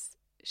she's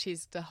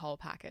the whole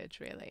package,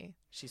 really.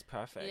 She's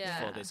perfect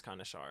for this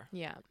kind of show.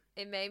 Yeah.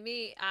 It made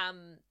me,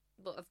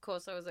 well, of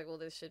course, I was like, well,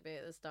 this should be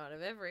at the start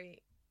of every,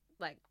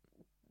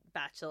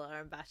 Bachelor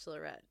and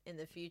Bachelorette in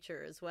the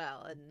future as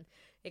well. And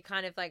it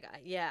kind of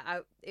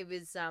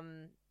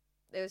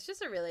it was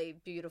just a really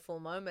beautiful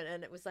moment,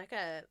 and it was like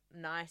a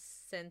nice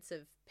sense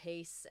of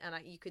peace, and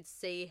you could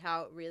see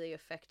how it really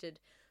affected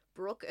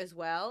Brooke as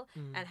well,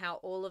 and how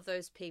all of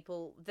those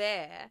people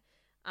there,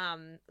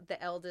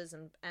 the elders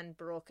and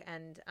Brooke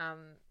and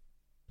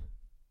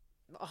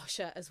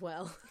Osher as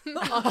well.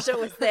 Osher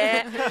was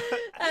there,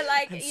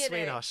 and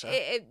sweet Osher.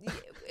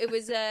 It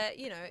was a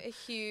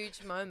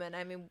huge moment.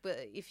 I mean,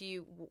 if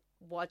you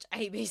watch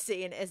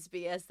ABC and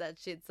SBS, that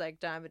shit's like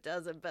dime a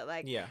dozen. But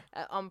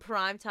on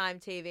primetime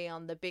TV,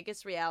 on the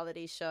biggest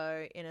reality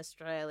show in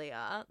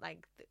Australia,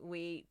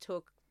 we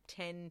took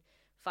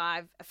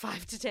 5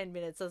 to 10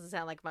 minutes. Doesn't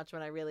sound like much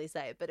when I really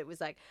say it, but it was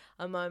like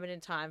a moment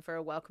in time for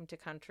a welcome to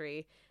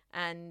country.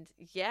 And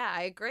yeah,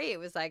 I agree. It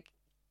was like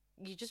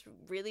you just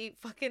really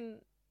fucking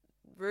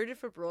rooted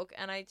for Brooke,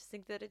 and I just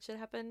think that it should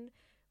happen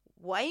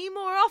way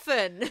more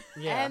often.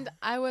 Yeah. And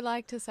I would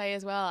like to say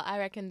as well, I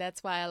reckon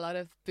that's why a lot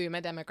of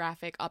boomer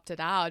demographic opted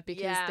out,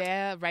 because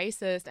they're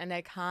racist and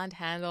they can't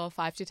handle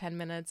 5 to 10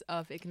 minutes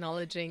of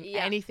acknowledging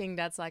anything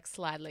that's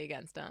slightly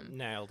against them.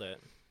 Nailed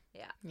it.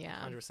 Yeah.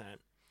 100%.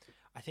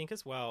 I think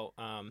as well,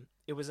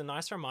 it was a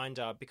nice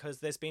reminder, because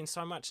there's been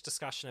so much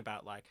discussion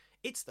about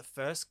it's the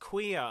first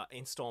queer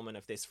installment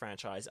of this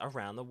franchise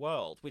around the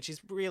world, which is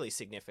really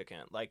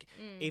significant.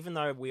 Even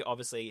though we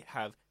obviously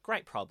have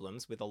great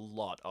problems with a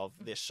lot of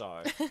this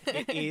show,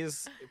 it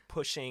is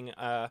pushing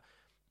a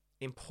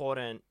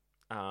important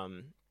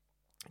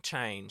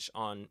change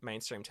on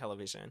mainstream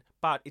television.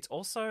 But it's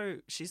also,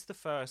 she's the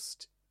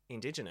first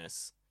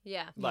Indigenous.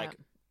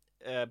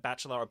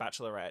 Bachelor or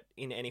Bachelorette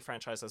in any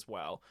franchise as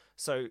well.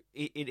 So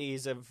it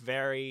is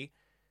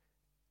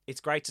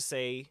it's great to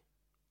see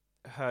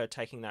her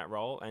taking that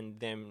role and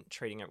them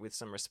treating it with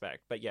some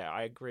respect. But yeah,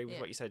 I agree with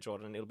what you said,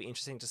 Jordan. It'll be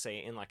interesting to see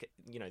in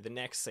the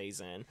next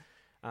season,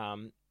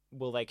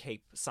 will they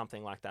keep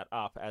something like that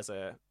up as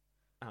a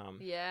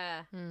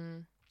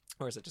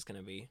or is it just going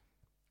to be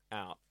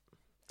out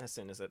as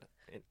soon as it's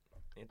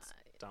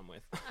done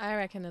with? I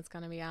reckon it's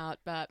going to be out,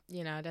 but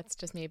that's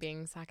just me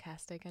being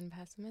sarcastic and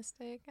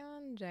pessimistic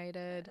and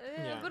jaded.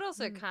 But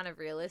also kind of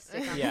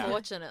realistic,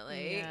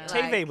 unfortunately. Yeah.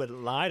 TV would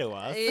lie to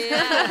us.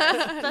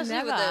 Yeah,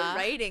 especially with the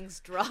ratings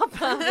drop.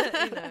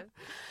 But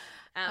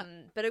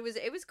it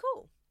was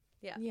cool.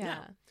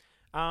 Yeah.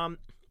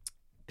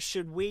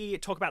 Should we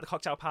talk about the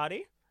cocktail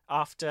party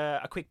after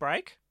a quick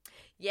break?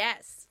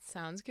 Yes.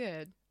 Sounds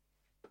good.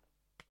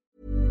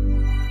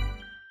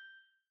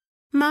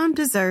 Mom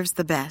deserves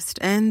the best,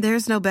 and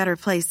there's no better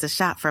place to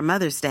shop for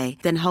Mother's Day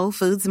than Whole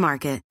Foods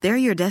Market. They're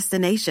your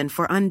destination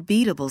for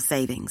unbeatable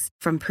savings,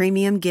 from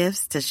premium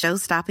gifts to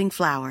show-stopping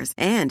flowers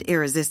and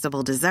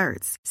irresistible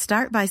desserts.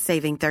 Start by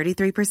saving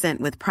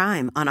 33% with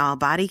Prime on all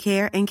body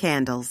care and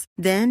candles.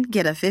 Then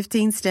get a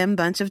 15-stem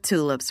bunch of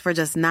tulips for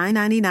just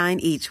 $9.99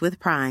 each with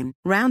Prime.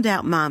 Round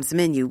out Mom's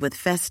menu with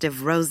festive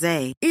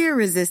rosé,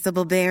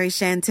 irresistible berry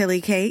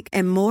chantilly cake,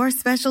 and more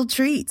special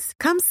treats.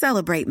 Come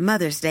celebrate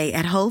Mother's Day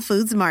at Whole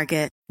Foods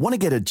Market. Want to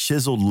get a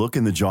chiseled look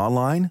in the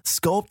jawline?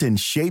 Sculpt and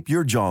shape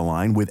your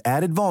jawline with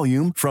added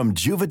volume from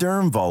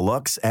Juvederm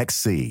Volux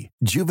XC.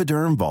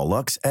 Juvederm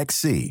Volux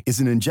XC is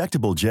an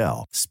injectable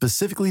gel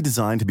specifically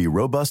designed to be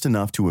robust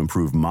enough to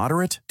improve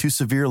moderate to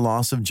severe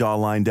loss of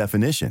jawline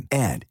definition.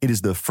 And it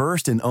is the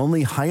first and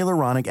only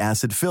hyaluronic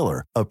acid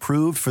filler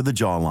approved for the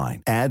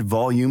jawline. Add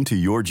volume to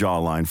your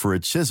jawline for a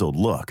chiseled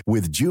look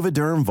with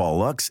Juvederm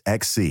Volux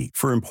XC.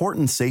 For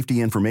important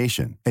safety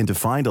information and to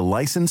find a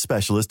licensed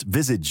specialist,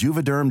 visit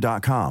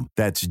Juvederm.com.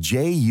 That's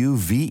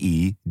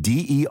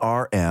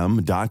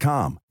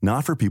Juvederm.com.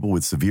 Not for people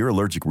with severe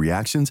allergic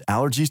reactions,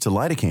 allergies to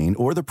lidocaine,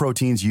 or the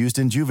proteins used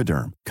in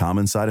Juvederm.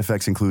 Common side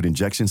effects include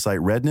injection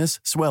site redness,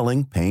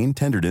 swelling, pain,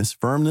 tenderness,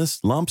 firmness,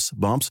 lumps,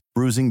 bumps,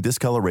 bruising,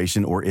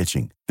 discoloration, or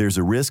itching. There's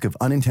a risk of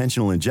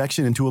unintentional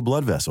injection into a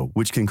blood vessel,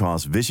 which can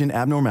cause vision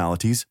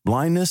abnormalities,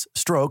 blindness,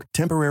 stroke,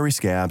 temporary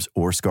scabs,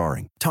 or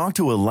scarring. Talk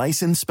to a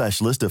licensed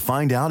specialist to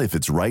find out if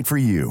it's right for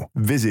you.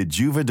 Visit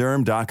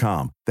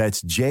Juvederm.com.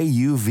 That's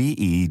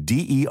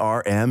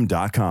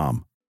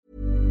Juvederm.com.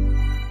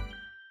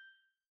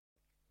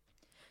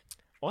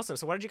 Awesome.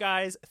 So what did you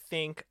guys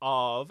think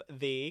of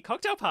the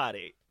cocktail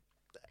party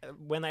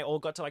when they all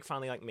got to like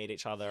finally like meet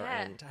each other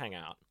and hang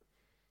out?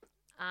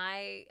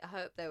 I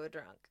hope they were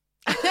drunk.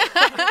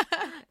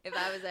 If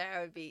I was there,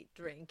 I would be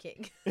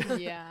drinking.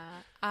 Yeah,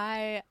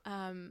 I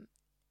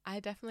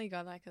definitely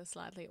got like a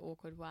slightly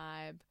awkward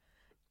vibe,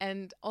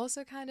 and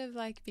also kind of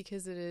like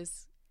because it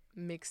is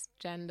mixed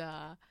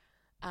gender,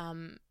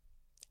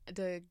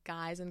 the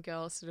guys and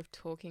girls sort of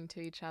talking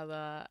to each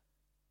other.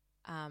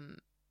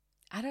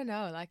 I don't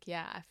know, like,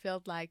 yeah, I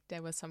felt like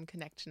there was some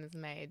connections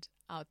made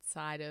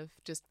outside of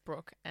just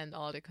Brooke and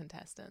all the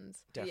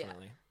contestants.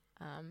 Definitely.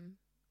 Yeah.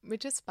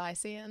 Which is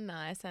spicy and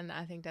nice, and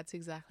I think that's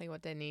exactly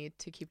what they need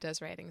to keep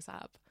those ratings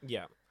up.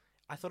 Yeah.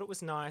 I thought it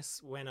was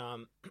nice when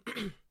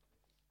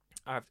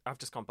I've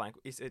just gone blank.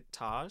 Is it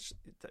Taj?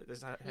 Is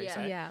that how you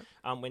say it? Yeah.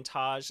 When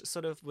Taj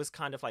sort of was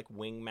kind of like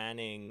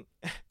wingmanning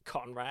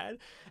Conrad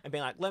and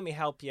being like, let me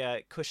help you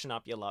cushion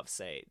up your love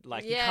seat.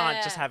 Like, you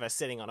can't just have her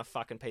sitting on a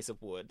fucking piece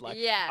of wood. Like,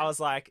 I was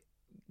like,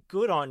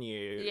 good on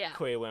you,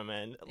 queer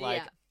women.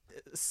 Like,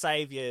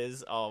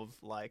 saviors of,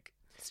 like...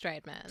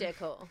 straight man.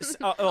 Decor.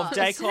 Of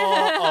decor,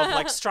 of,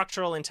 like,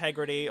 structural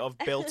integrity, of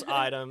built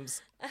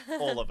items,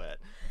 all of it.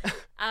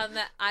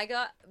 I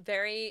got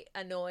very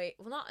annoyed.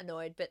 Well, not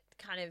annoyed, but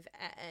kind of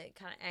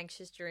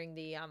anxious during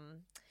the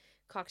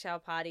cocktail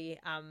party.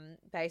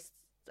 Based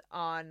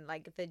on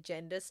like the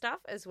gender stuff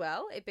as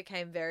well. It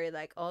became very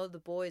like, oh, the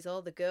boys,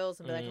 oh, the girls,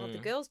 and be like, oh, the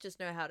girls just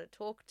know how to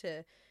talk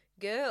to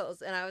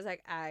girls, and I was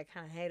like, I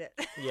kind of hate it.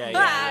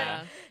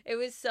 Yeah. It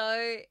was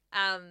so,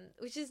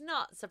 which is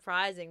not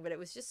surprising, but it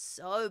was just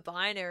so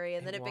binary,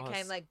 and then it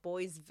became like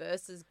boys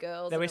versus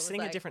girls. They were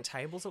sitting at different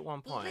tables at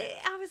one point.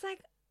 I was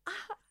like,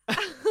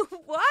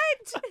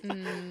 what?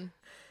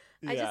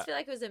 I just feel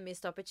like it was a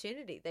missed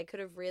opportunity. They could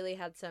have really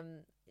had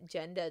some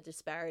gender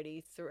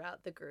disparity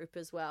throughout the group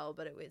as well,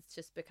 but it's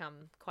just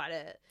become quite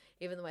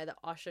even the way that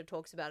Osher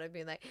talks about it,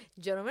 being like,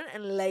 gentlemen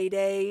and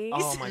ladies.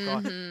 Oh my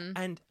God.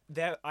 And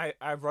there,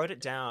 I wrote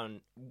it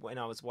down when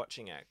I was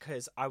watching it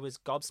because I was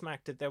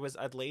gobsmacked that there was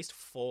at least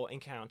 4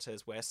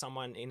 encounters where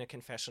someone in a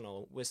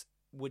confessional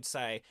would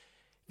say,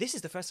 this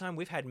is the first time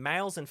we've had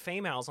males and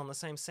females on the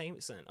same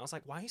season. I was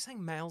like, why are you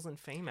saying males and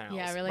females?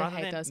 Yeah, I really rather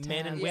hate than those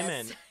men and terms.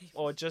 women,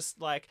 or just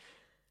like,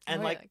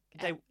 and like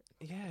they, like,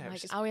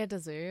 just, are we at the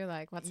zoo?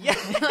 Like, what's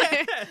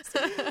happening?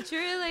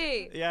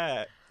 Truly.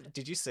 Yeah.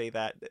 Did you see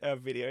that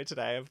video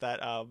today of that?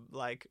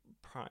 Like,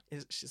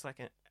 she's like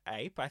an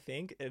ape, I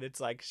think, and it's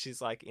like she's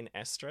like in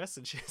estrus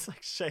and she's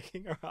like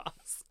shaking her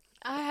ass.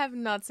 I have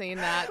not seen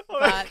that, Oh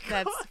but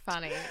that's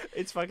funny.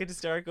 It's fucking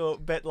hysterical.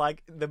 But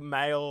like the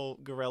male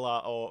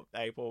gorilla or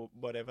ape or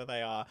whatever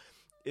they are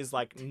is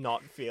like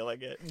not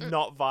feeling it,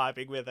 not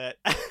vibing with it,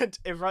 and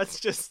everyone's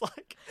just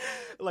like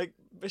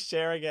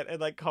sharing it and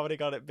like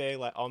commenting on it, being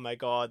like, "Oh my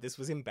God, this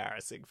was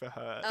embarrassing for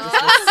her. This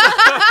was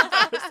so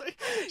embarrassing.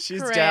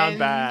 She's down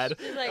bad."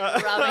 She's like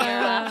rubbing her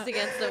ass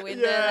against the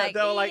window. Yeah, like,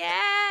 they were like,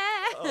 yeah.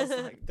 I was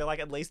like, they're like,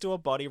 at least do a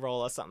body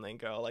roll or something,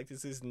 girl. Like,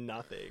 this is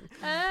nothing.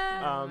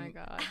 Oh my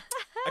God.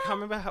 I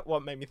can't remember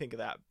what made me think of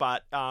that,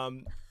 but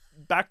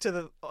back to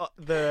the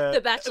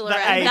Bachelorette. That's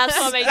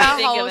what made The me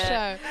think whole of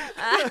show. it.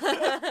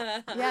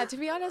 Yeah, to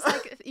be honest,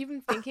 like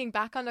even thinking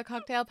back on the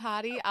cocktail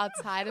party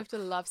outside of the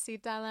love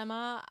seat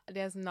dilemma,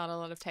 there's not a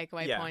lot of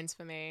takeaway points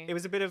for me. It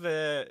was a bit of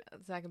a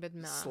It's like a bit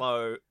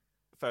slow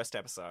first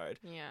episode.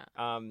 Yeah.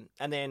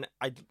 And then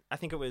I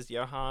think it was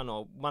Johan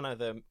or one of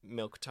the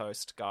Milk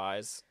Toast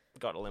guys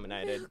got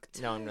eliminated.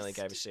 No one really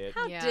gave a shit.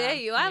 How Yeah. dare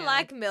you? I Yeah.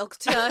 like milk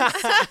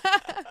toast.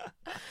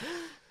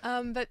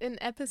 But in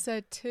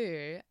episode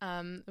 2,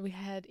 we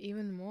had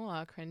even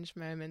more cringe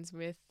moments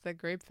with the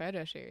group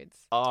photo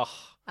shoots. Oh,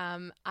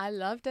 I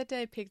love that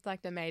they picked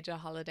like the major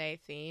holiday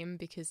theme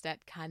because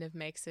that kind of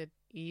makes it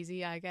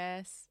easy, I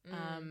guess.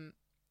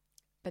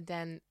 But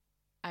then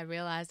I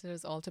realized it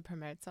was all to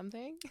promote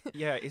something.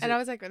 yeah. I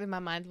was like, my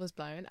mind was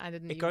blown. I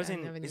didn't. It goes I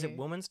in. never Is it knew.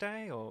 Women's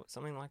Day or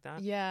something like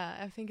that? Yeah,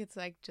 I think it's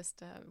like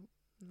just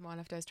one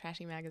of those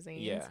trashy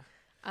magazines. Yeah.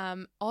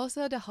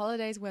 Also, the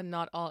holidays were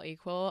not all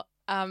equal.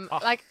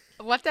 Like,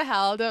 what the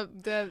hell?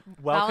 The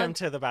Welcome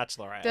to The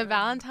Bachelorette. The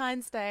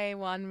Valentine's Day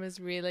one was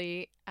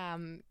really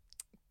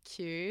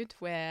cute,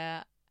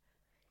 where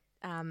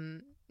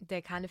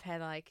they kind of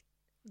had like,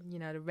 you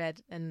know, the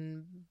red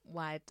and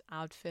white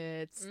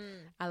outfits.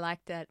 I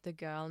liked that the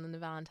girl in the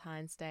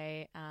Valentine's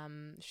Day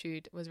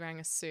shoot was wearing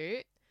a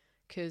suit,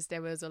 because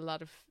there was a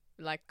lot of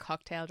like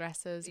cocktail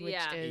dresses, which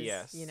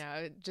is, you know,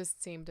 it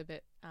just seemed a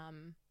bit,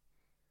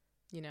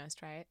 you know,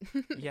 straight.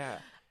 Yeah.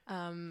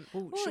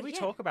 Should we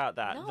talk about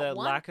that? Not the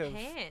one lack of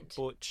pant.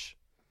 butch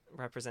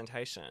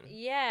representation.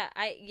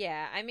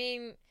 I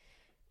mean,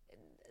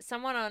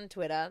 someone on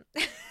Twitter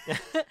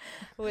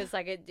was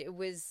like,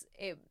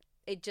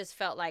 it just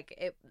felt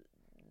like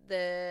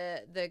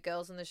the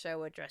girls on the show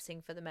were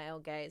dressing for the male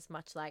gaze,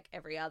 much like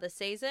every other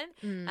season.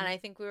 And I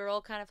think we were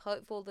all kind of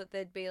hopeful that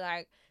there'd be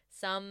like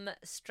some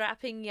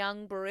strapping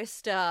young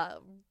barista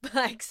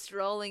like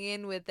strolling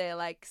in with their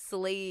like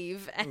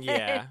sleeve and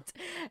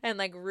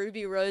like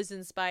Ruby Rose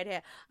inspired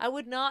hair. I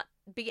would not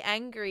be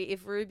angry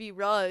if Ruby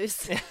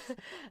Rose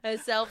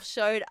herself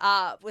showed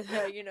up with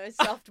her, you know,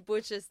 soft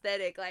butch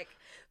aesthetic, like,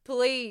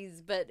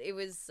 please. But it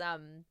was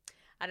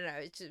I don't know,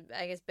 it's just,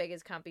 I guess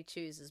beggars can't be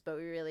choosers, but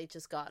we really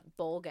just got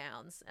ball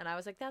gowns. And I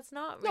was like, that's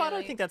not really... No, I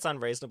don't think that's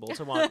unreasonable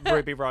to want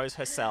Ruby Rose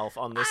herself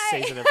on this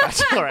season of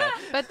Bachelorette.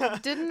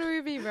 But didn't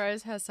Ruby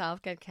Rose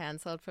herself get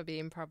cancelled for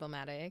being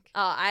problematic?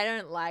 Oh, I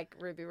don't like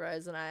Ruby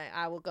Rose, and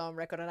I will go on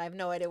record, and I have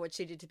no idea what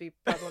she did to be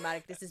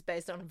problematic. This is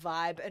based on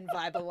vibe and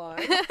vibe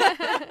alone.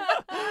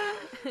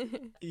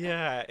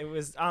 Yeah, it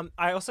was...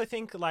 I also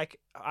think,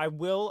 like, I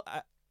will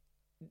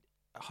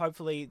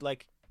hopefully,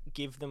 like,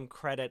 give them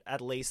credit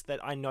at least that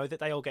I know that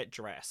they all get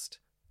dressed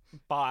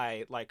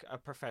by like a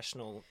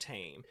professional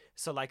team.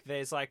 So like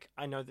there's like,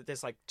 I know that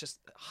there's like just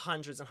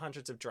hundreds and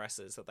hundreds of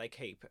dresses that they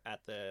keep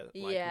at the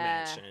like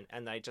mansion,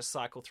 and they just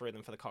cycle through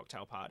them for the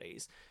cocktail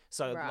parties.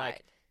 So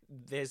like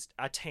there's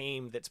a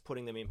team that's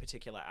putting them in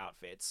particular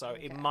outfits. So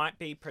it might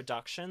be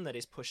production that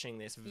is pushing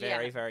this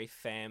very, very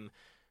femme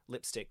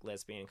lipstick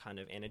lesbian kind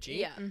of energy.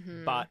 Yeah.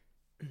 But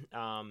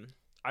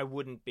I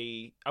wouldn't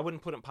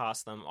put it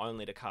past them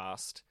only to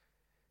cast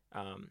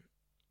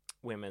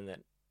women that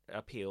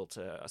appeal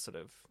to a sort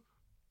of,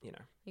 you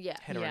know,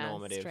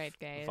 heteronormative straight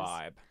gaze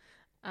vibe.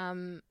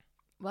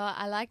 Well,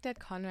 I like that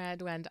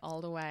Conrad went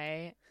all the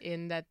way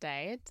in that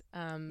date.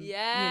 You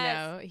Yes.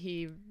 know,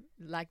 he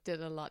like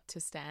did a lot to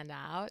stand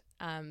out.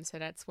 So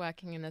that's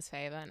working in his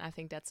favor, and I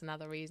think that's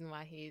another reason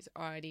why he's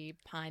already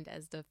pined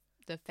as the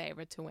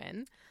favorite to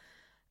win.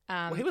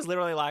 Well, he was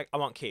literally like, I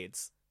want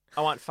kids.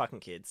 I want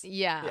fucking kids.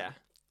 Yeah. Yeah.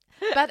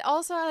 But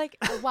also, like,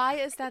 why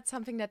is that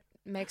something that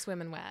makes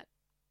women wet?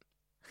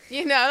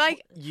 You know,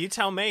 like... You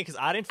tell me, because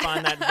I didn't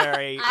find that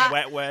very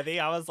wet-worthy.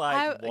 I was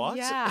like, what?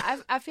 Yeah,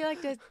 I feel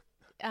like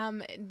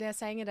they're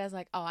saying it as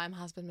like, oh, I'm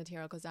husband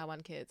material because I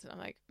want kids. And I'm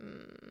like,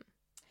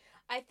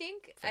 I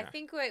think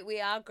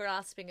we are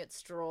grasping at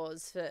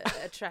straws for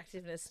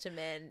attractiveness to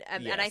men,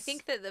 and I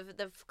think that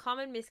the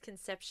common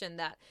misconception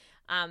that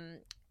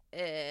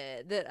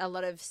that a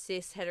lot of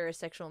cis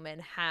heterosexual men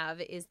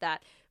have is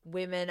that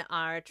women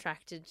are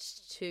attracted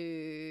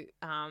to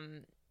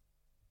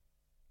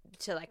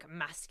like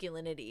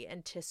masculinity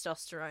and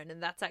testosterone,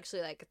 and that's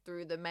actually like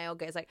through the male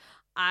gaze. Like,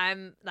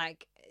 I'm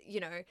like, you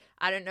know,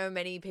 I don't know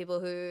many people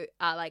who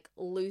are like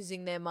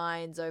losing their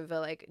minds over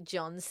like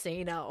John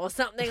Cena or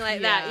something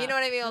like that. You know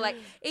what I mean? Or like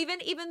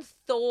even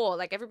Thor.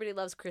 Like, everybody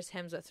loves Chris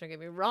Hemsworth, don't get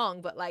me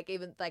wrong, but like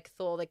even like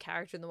Thor, the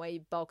character and the way he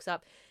bulks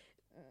up,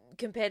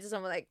 compared to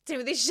someone like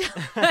Timothy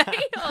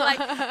Chalamet or like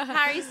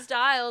Harry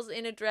Styles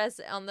in a dress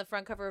on the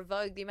front cover of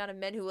Vogue, the amount of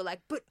men who were like,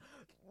 but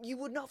you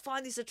would not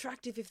find this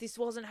attractive if this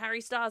wasn't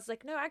Harry Styles.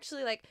 Like, no,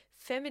 actually, like,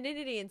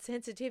 femininity and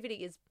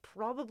sensitivity is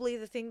probably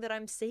the thing that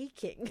I'm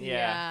seeking.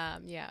 yeah.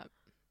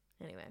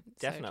 Anyway.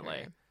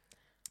 Definitely.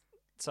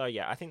 So,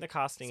 yeah, I think the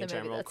casting in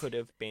general could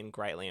have been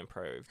greatly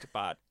improved,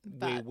 but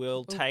we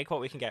will take what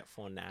we can get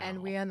for now.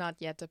 And we are not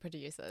yet the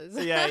producers.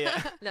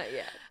 Yeah. Not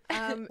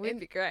yet. We'd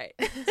be great.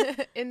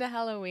 In the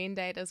Halloween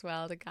date as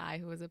well, the guy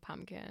who was a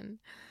pumpkin.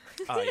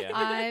 Oh, yeah.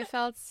 I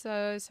felt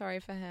so sorry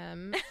for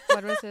him.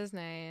 What was his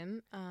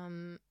name?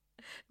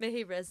 May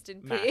he rest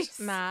in Matt. peace.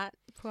 Matt.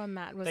 Poor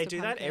Matt was They the do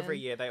pumpkin. that every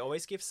year. They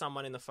always give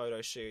someone in the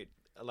photo shoot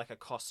like a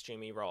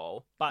costumey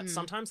role, but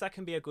sometimes that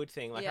can be a good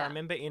thing. Like, I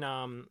remember in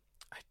I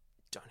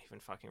don't even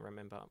fucking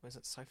remember. Was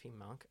it Sophie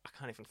Monk? I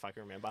can't even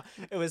fucking remember.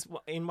 It was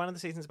in one of the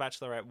seasons of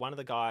Bachelorette, one of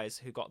the guys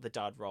who got the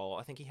dud role,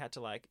 I think he had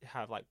to like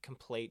have like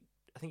complete,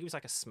 I think he was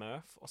like a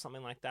Smurf or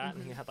something like that,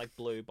 and he had like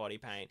blue body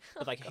paint.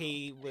 But like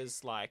he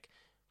was like,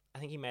 I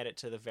think he made it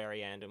to the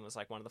very end and was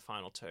like one of the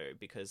final two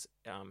because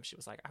she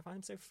was like, I find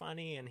him so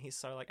funny and he's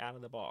so like out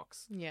of the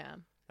box. Yeah.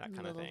 That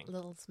kind of thing.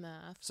 Little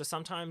Smurf. So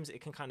sometimes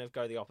it can kind of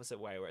go the opposite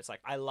way where it's like,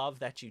 I love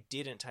that you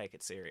didn't take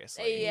it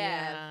seriously.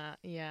 Yeah.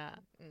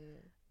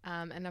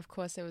 And of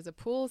course there was a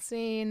pool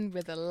scene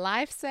with a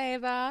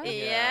lifesaver.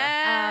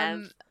 Yeah.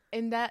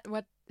 In that,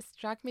 what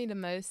struck me the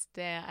most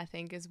there, I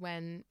think, is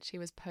when she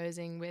was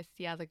posing with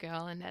the other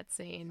girl in that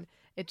scene,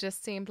 it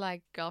just seemed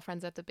like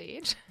girlfriends at the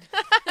beach.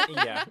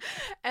 Yeah.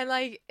 And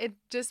like it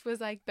just was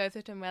like both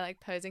of them were like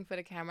posing for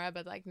the camera,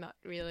 but like not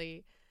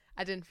really.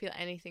 I didn't feel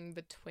anything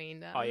between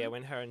them. Oh yeah,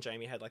 when her and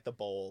Jamie had like the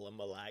ball and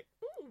were like,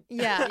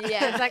 Yeah,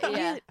 Yeah, It's like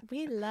yeah.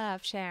 we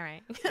love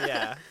sharing.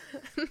 yeah,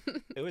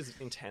 it was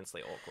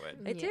intensely awkward.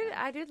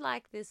 I did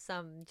like this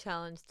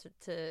challenge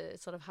to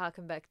sort of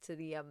harken back to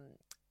the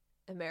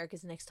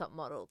America's Next Top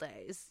Model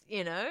days,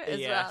 as well.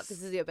 Yes.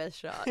 This is your best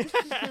shot.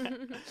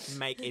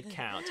 Make it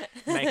count.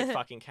 Make it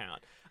fucking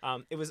count.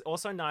 It was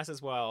also nice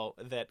as well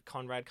that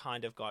Conrad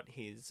kind of got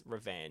his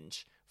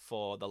revenge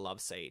for the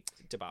love seat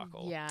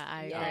debacle. Yeah,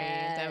 I agree.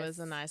 Yes. That was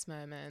a nice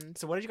moment.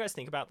 So what did you guys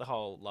think about the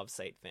whole love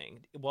seat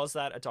thing? Was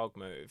that a dog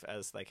move,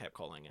 as they kept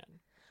calling it?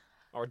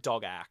 Or a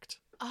dog act?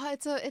 Oh,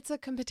 it's a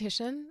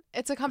competition.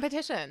 It's a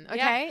competition. Yeah.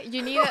 Okay,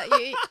 you need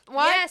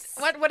what? Yes.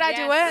 What would I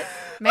do Yes.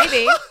 it?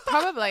 Maybe,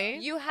 probably.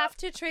 You have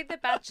to treat the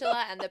Bachelor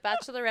and the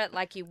Bachelorette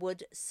like you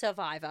would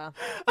Survivor.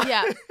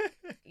 Yeah.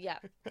 Yeah.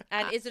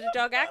 And is it a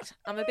dog act?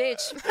 I'm a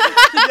bitch.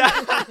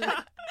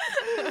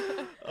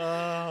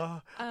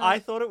 I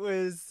thought it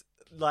was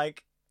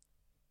like...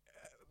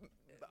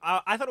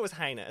 I thought it was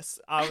heinous.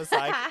 I was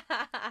like...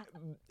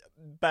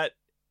 but...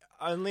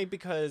 Only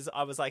because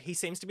I was like, he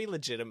seems to be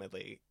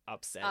legitimately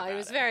upset. Oh, he about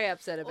was it. very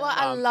upset about Well, it.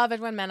 I love it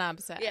when men are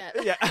upset. Yeah.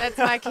 Yeah. That's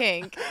my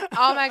kink.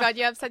 Oh my god,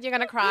 you're upset? You're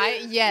gonna cry?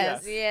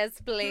 Yes. Yes,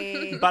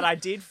 please. But I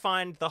did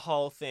find the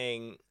whole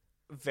thing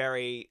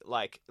very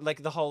like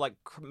the whole like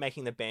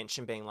making the bench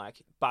and being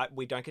like, but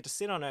we don't get to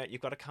sit on it.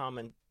 You've got to come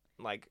and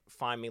like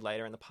find me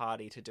later in the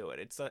party to do it.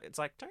 It's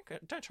like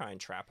don't try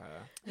and trap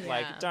her.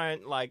 Like Yeah.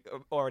 don't like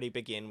already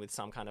begin with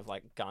some kind of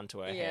like gun to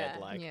her head. Yeah.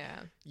 Like Yeah.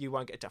 you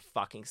won't get to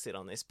fucking sit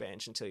on this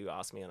bench until you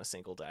ask me on a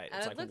single date. And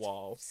It's it like looked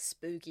whoa.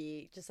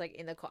 spooky, just like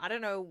in the I don't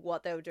know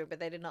what they were doing, but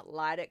they did not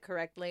light it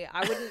correctly.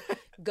 I wouldn't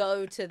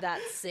go to that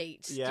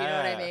seat. Do you know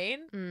what I Yeah. mean?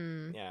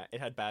 Mm. Yeah, it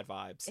had bad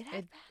vibes.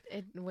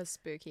 It was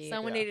spooky.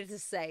 Someone Yeah. needed to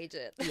sage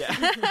it.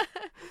 Yeah.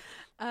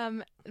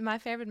 My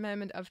favorite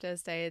moment of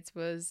those dates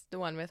was the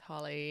one with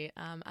Holly.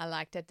 I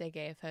liked that they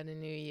gave her the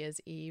New Year's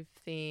Eve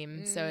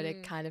theme, so they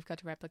kind of got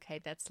to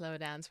replicate that slow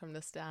dance from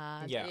the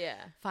start. Yeah. Yeah.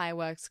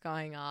 Fireworks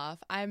going off.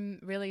 I'm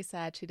really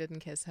sad she didn't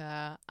kiss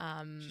her.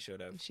 She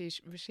should have.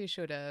 She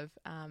should have,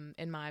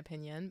 in my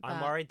opinion. I'm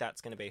but worried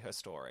that's going to be her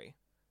story,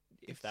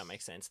 if that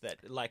makes sense.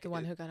 That like the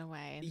one who got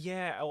away.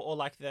 yeah, or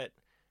like that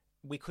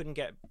we couldn't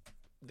get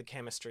the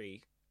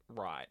chemistry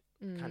right,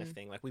 kind of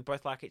thing. Like we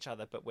both like each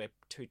other, but we're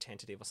too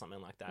tentative or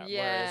something like that.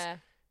 Yeah.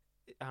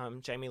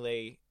 Whereas Jamie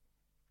Lee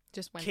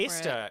Just went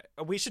kissed for it.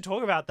 her. We should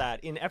talk about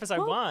that in episode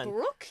Well, 1.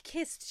 Brooke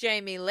kissed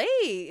Jamie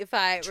Lee, if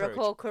I True.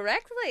 recall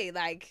correctly.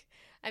 Like,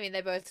 I mean,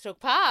 they both took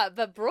part,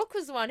 but Brooke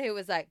was the one who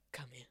was like,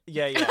 "Come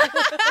here."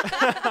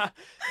 Yeah.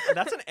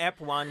 That's an Ep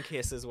 1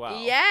 kiss as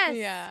well. Yes.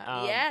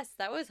 Yeah. Yes,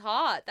 that was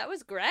hot. That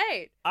was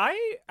great.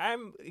 I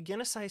am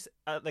gonna say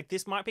like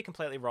this might be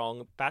completely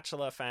wrong.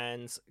 Bachelor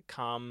fans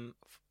come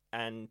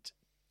and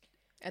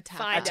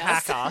Find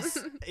attack us.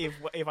 us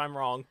if I'm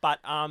wrong, but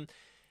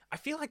I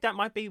feel like that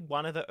might be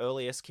one of the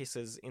earliest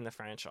kisses in the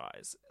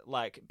franchise,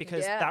 like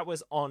because Yeah. that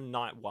was on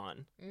night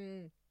 1.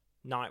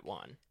 Night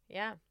 1,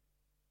 Yeah.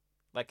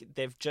 like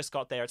they've just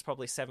got there. It's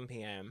probably 7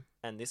 p.m.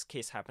 and this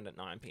kiss happened at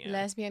 9 p.m.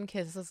 Lesbian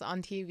kisses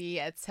on TV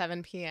at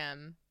 7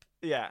 p.m.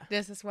 Yeah,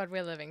 This is what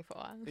we're living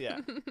for. yeah.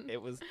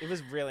 It was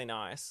really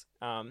nice,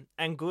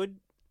 and good.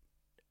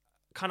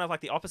 Kind of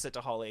like the opposite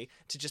to Holly,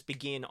 to just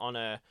begin on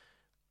a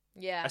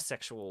Yeah.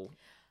 sexual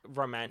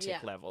romantic Yeah.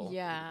 level,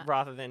 Yeah.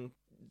 rather than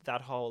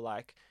that whole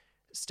like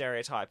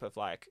stereotype of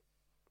like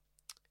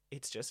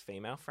it's just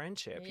female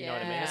friendship, you know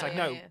what I mean? It's like,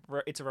 Yeah, no,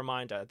 yeah. it's a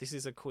reminder, this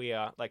is a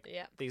queer, like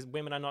Yeah. these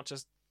women are not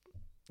just,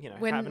 you know,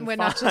 We're having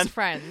not fun. just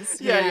friends.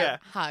 Yeah, We yeah.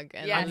 Hug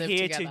and Yeah. I'm live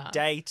here together. to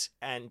date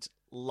and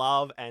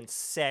love and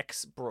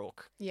sex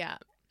Brooke. Yeah.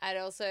 It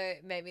also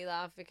made me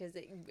laugh because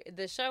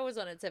the show was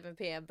on at 7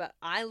 p.m., but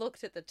I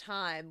looked at the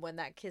time when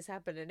that kiss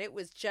happened and it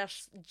was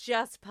just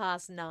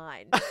past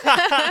 9. And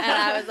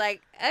I was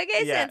like,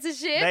 okay, Yeah,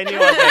 censorship. they knew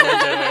what they were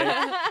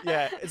doing.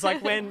 Yeah, it's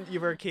like when you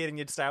were a kid and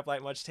you'd stay up late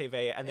and watch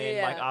TV, and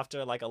then like Yeah.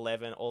 after like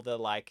 11, all the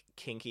like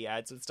kinky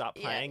ads would start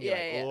Yeah, playing. You're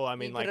yeah, like, yeah. oh,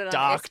 I'm You in put like it on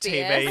dark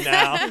TV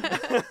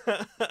SBS.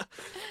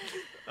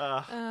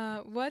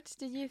 now. What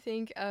did you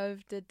think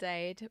of the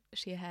date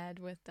she had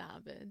with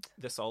David?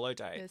 The solo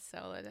date. This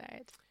solo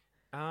date.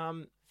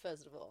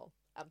 First of all,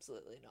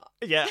 absolutely not.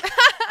 Yeah.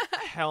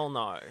 Hell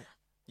no.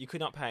 You could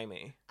not pay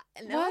me.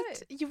 No.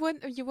 What? You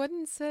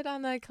wouldn't sit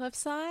on the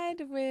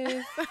cliffside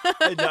with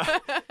No.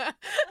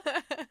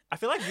 I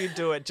feel like you'd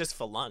do it just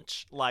for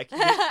lunch. Like,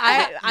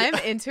 I'm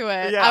into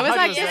it. Yeah, I was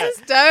like, 100%. this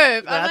is dope.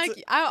 I'm That's-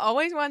 like, I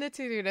always wanted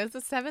to do this.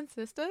 The Seven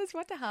Sisters?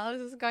 What the hell?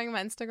 Is this going on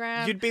my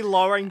Instagram? you'd be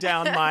lowering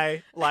down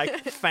my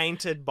like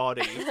fainted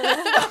body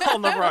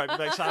on the rope.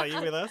 Like, Charlie,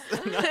 you with us?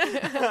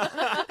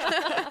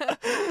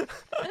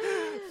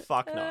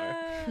 Fuck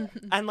no.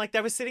 And like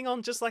they were sitting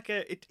on just like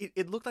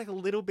it looked like a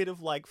little bit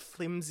of like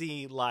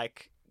flimsy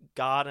like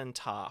garden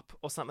tarp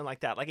or something like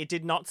that. Like it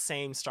did not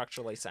seem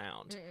structurally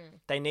sound.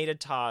 They needed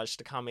Taj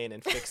to come in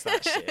and fix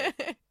that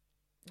shit.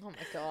 Oh my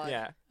god.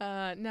 Yeah.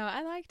 No,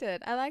 I liked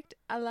it. I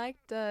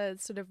liked the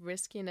sort of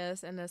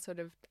riskiness and the sort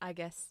of, I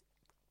guess,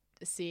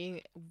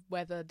 seeing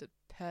whether the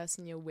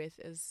person you're with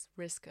is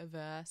risk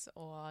averse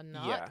or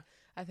not. Yeah.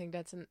 I think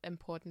that's an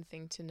important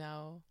thing to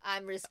know.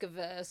 I'm risk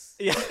averse.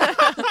 Yeah.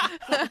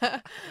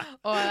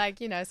 Or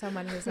like, you know,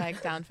 someone who's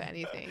like down for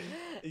anything.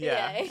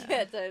 Yeah,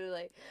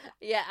 totally.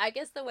 Yeah, I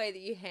guess the way that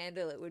you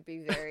handle it would be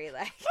very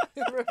like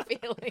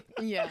revealing.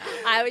 Yeah.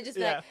 I would just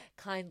be Yeah. like,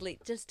 kindly,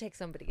 just take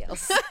somebody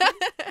else.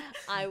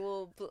 I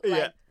will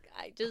Yeah.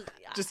 I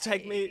Just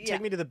take me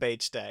to the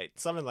beach date,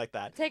 something like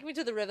that. Take me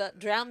to the river,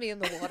 drown me in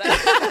the water.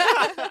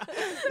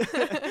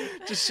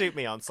 Just shoot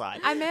me on sight.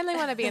 I mainly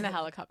want to be in a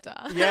helicopter.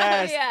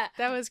 Yes. Yeah.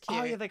 That was cute.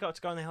 Oh yeah, they got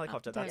to go on the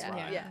helicopter. That's yeah,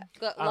 right. Yeah.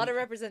 Got a lot of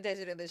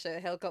representation in the show.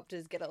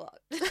 Helicopters get a lot.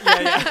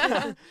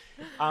 Yeah.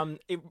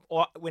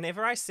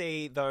 Whenever I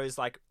see those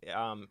like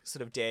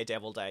sort of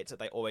daredevil dates that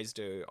they always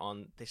do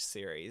on this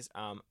series,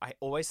 I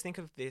always think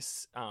of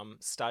this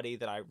study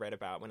that I read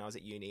about when I was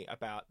at uni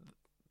about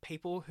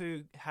people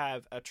who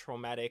have a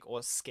traumatic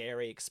or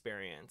scary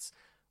experience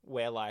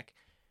where like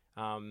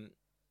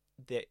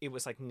it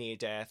was like near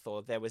death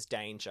or there was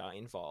danger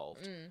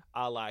involved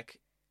are like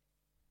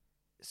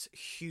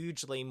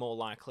hugely more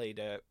likely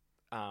to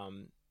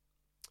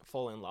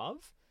fall in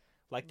love.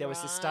 Like there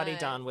was this study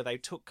done where they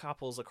took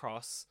couples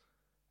across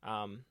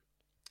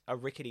a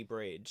rickety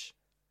bridge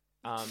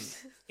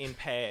in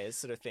pairs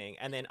sort of thing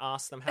and then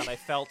asked them how they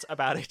felt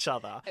about each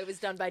other. It was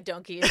done by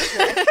Donkey.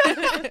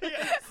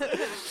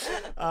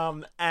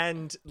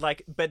 And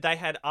like, but they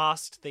had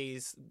asked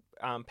these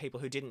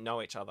people who didn't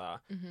know each other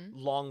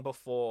long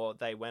before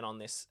they went on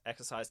this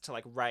exercise to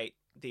like rate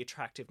the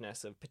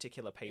attractiveness of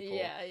particular people.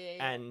 Yeah.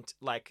 And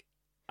like,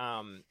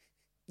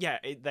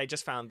 they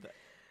just found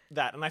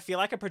that. And I feel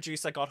like a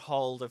producer got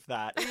hold of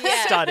that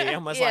study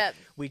and was like,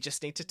 we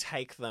just need to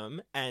take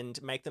them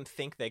and make them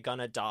think they're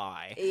gonna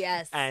die.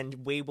 Yes.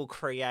 And we will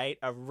create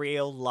a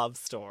real love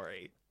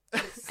story.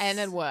 And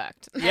it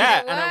worked.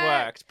 Yeah, and it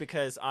worked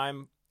because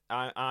I'm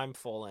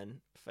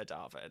fallen for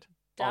David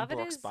on David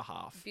Brooke's is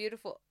behalf.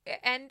 beautiful.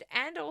 And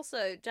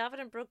also, David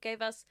and Brooke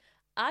gave us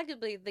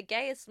arguably the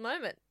gayest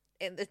moment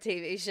in the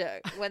TV show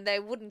when they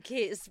wouldn't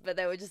kiss, but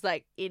they were just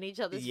like in each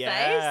other's face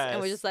and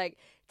were just like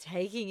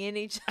taking in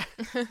each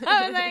other.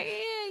 I was like,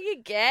 yeah,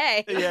 you're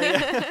gay.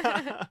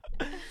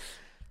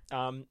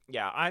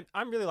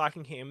 I'm really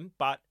liking him,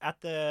 but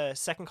at the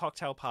second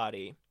cocktail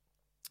party,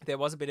 there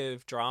was a bit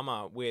of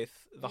drama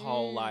with the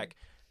whole like,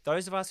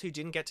 those of us who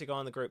didn't get to go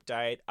on the group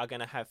date are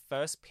going to have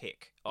first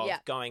pick of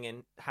going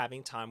and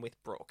having time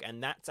with Brooke,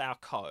 and that's our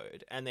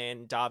code. And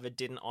then David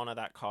didn't honor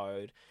that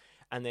code.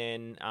 And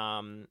then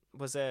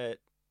was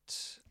it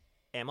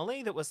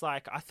Emily that was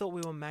like, I thought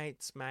we were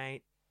mates,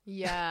 mate.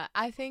 Yeah,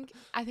 I think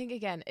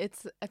again,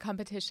 it's a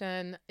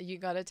competition. You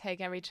got to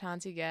take every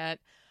chance you get.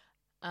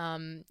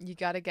 You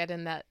got to get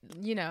in that,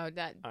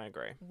 that I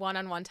agree.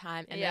 one-on-one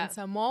time and then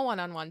some more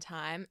one-on-one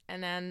time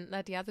and then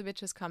let the other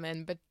bitches come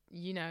in. But,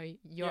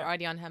 you're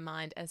already on her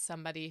mind as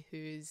somebody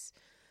who's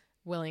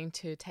willing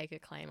to take a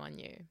claim on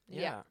you.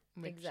 Yeah.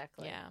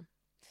 Exactly.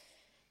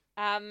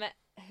 Yeah.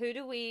 Who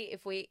do we,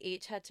 if we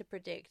each had to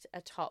predict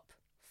a top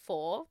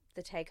 4,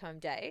 the take-home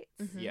dates,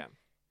 Yeah.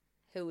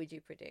 who would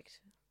you predict?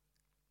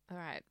 All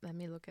right, let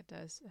me look at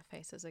those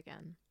faces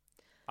again.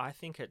 I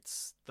think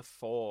it's the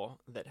 4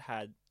 that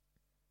had...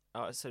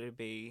 so it'd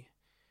be...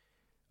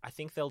 I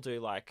think they'll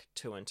do like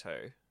 2 and 2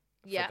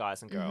 for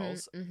guys and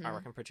girls. I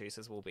reckon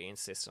producers will be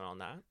insistent on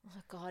that.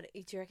 Oh, God.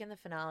 Do you reckon the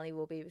finale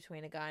will be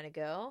between a guy and a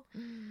girl?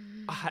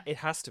 It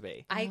has to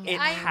be. It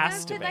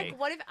has to be. Like,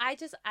 what if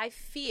I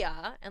fear,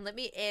 and let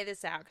me air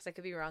this out because I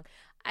could be wrong.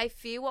 I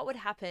fear what would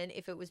happen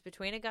if it was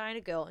between a guy and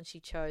a girl and she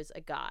chose a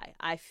guy.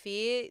 I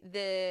fear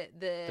the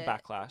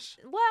backlash.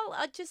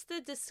 Well, just the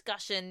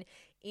discussion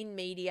in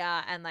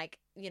media and like,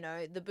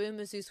 the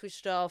boomers who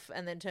switched off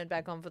and then turned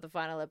back on for the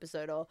final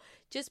episode, or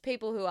just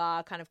people who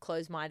are kind of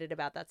closed-minded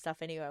about that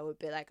stuff anyway would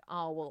be like,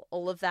 oh, well,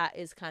 all of that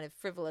is kind of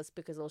frivolous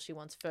because all she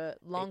wants for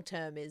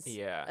long-term is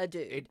a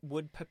dude. It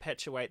would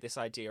perpetuate this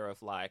idea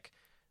of like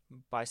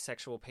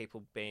bisexual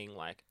people being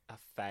like a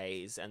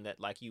phase and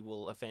that like you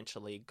will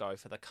eventually go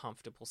for the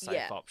comfortable,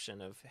 safe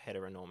option of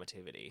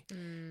heteronormativity.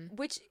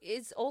 Which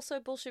is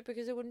also bullshit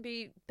because it wouldn't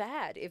be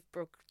bad if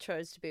Brooke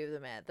chose to be with a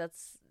man.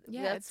 That's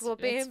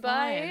what being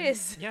bi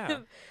is.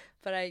 Yeah.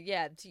 But I'm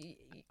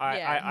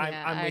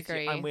with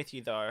agree. you. I'm with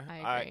you though.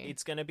 I agree.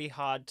 It's going to be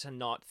hard to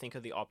not think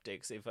of the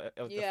optics if the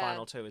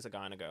final 2 is a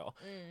guy and a girl.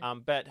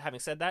 But having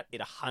said that,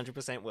 it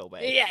 100% will be.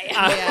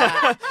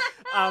 Yeah.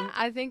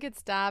 I think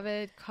it's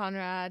David,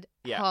 Conrad,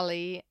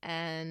 Holly,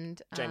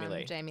 and Jamie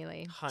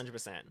Lee.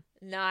 100%.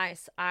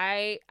 Nice.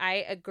 I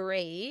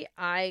agree.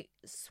 I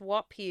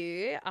swap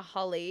you a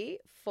Holly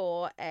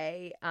for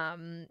a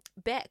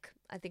Beck.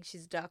 I think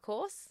she's a dark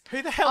horse.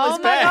 Who the hell is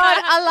my Beck?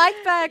 God, I like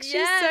Beck. She's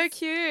Yes. so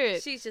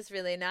cute. She's just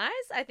really nice.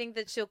 I think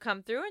that she'll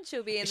come through and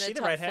she'll be in Is the she the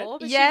top redhead? 4.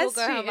 But Yes, she will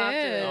go she home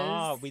afterwards.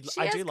 Oh,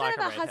 she I has do like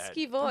kind a of a redhead.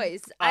 husky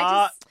voice.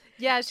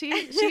 Yeah,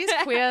 she's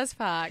queer as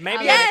fuck.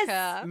 Maybe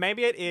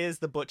maybe it is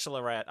the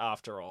Butcherlorette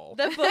after all.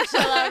 The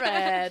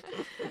Butcherlorette.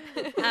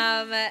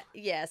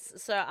 Yes.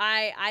 So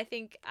I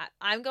think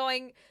I'm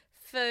going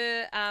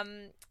for oh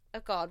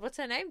God, what's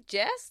her name?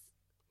 Jess?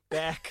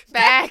 Beck.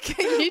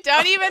 You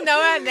don't even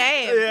know her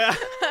name. Yeah.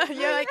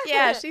 You're like,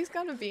 yeah, she's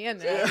gonna be in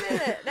there.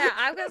 No,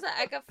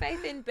 I got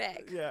faith in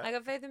Beck. Yeah. I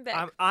got faith in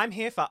Beck. I'm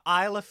here for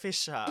Isla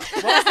Fisher.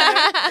 What was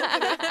her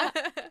name?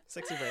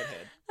 Sexy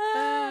redhead.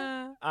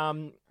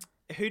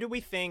 Who do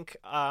we think?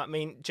 I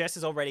mean, Jess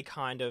has already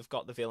kind of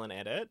got the villain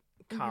edit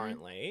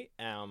currently,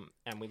 and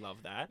we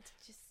love that.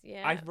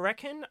 I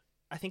reckon.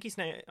 I think his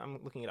name.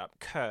 I'm looking it up.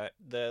 Kurt,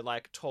 the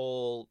like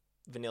tall,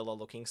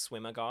 vanilla-looking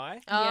swimmer guy.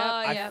 Oh,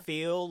 I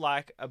feel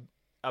like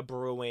a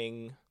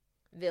brewing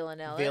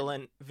Villanelle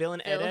edit.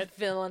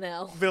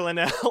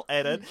 Villanelle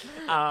edit.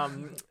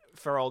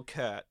 For old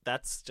Kurt.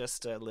 That's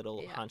just a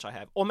little hunch I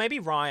have. Or maybe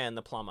Ryan,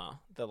 the plumber.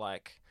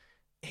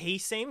 He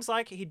seems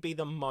like he'd be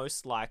the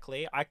most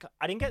likely. I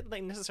didn't get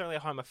like necessarily a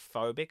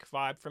homophobic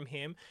vibe from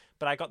him,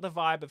 but I got the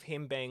vibe of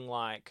him being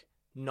like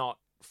not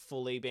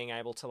fully being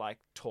able to like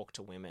talk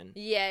to women.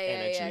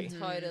 Yeah,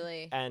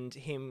 totally. And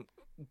him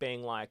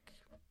being like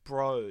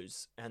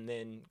bros and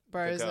then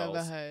bros the girls.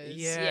 over hoes.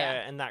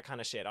 Yeah, and that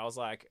kind of shit. I was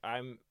like,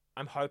 I'm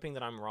hoping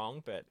that I'm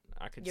wrong, but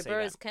I could your see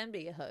bros that. can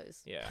be your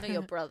hoes. Yeah. Not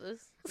your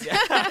brothers.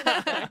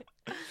 Yeah.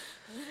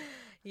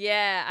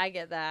 Yeah, I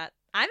get that.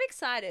 I'm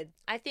excited.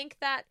 I think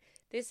that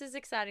this is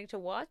exciting to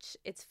watch.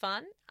 It's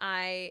fun.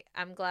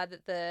 I'm glad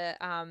that the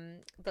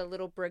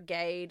little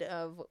brigade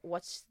of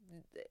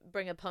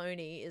Bring a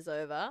Pony is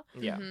over.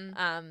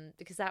 Yeah.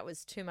 Because that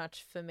was too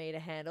much for me to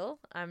handle.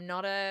 I'm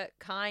not a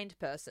kind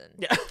person.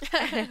 Yeah.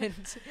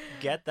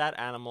 Get that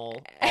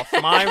animal off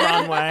my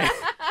runway.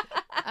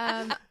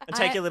 And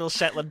take your little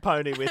Shetland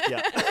pony with you.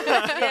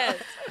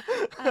 Yes.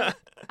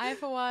 I,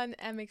 for one,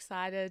 am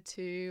excited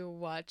to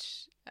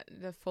watch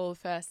the full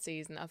first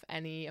season of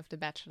any of the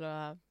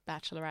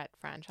Bachelorette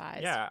franchise.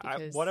 Yeah,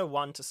 because... what a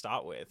one to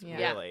start with,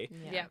 really.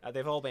 Yeah.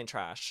 They've all been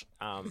trash.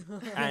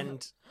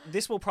 And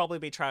this will probably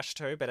be trash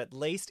too, but at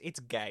least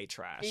it's gay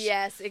trash.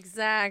 Yes,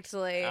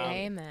 exactly.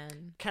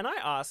 Amen. Can I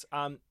ask,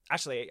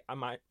 actually,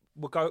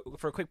 we'll go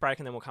for a quick break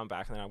and then we'll come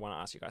back and then I want to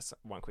ask you guys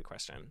one quick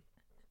question.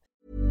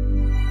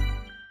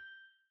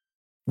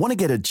 Want to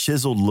get a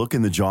chiseled look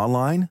in the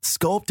jawline?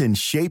 Sculpt and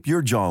shape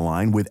your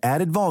jawline with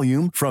added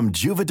volume from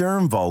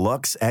Juvederm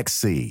Volux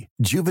XC.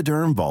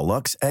 Juvederm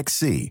Volux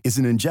XC is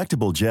an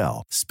injectable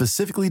gel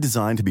specifically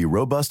designed to be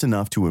robust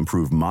enough to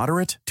improve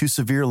moderate to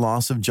severe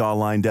loss of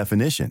jawline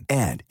definition.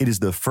 And it is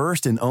the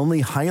first and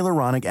only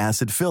hyaluronic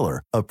acid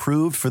filler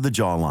approved for the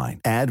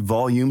jawline. Add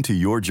volume to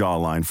your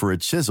jawline for a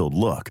chiseled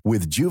look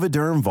with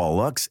Juvederm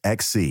Volux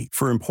XC.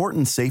 For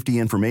important safety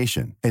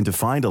information and to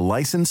find a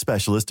licensed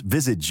specialist,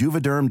 visit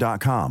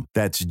juvederm.com.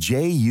 That's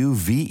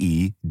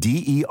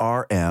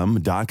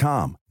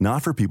JUVEDERM.com.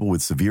 Not for people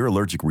with severe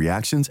allergic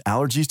reactions,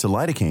 allergies to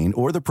lidocaine,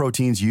 or the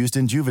proteins used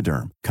in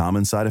Juvederm.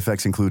 Common side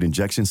effects include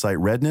injection site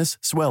redness,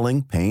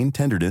 swelling, pain,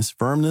 tenderness,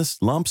 firmness,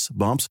 lumps,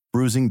 bumps,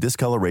 bruising,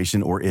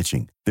 discoloration, or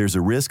itching. There's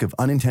a risk of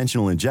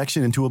unintentional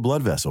injection into a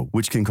blood vessel,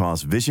 which can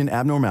cause vision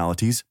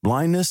abnormalities,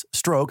 blindness,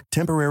 stroke,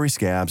 temporary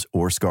scabs,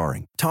 or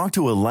scarring. Talk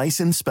to a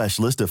licensed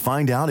specialist to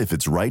find out if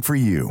it's right for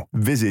you.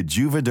 Visit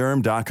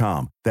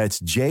Juvederm.com.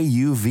 That's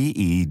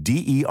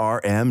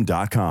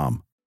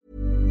JUVEDERM.com.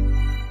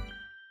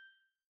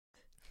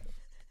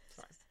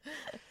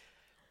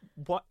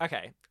 What?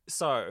 Okay,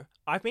 so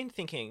I've been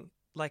thinking,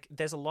 like,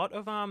 there's a lot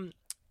of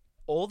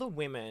all the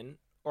women,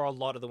 or a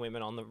lot of the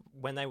women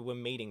when they were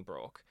meeting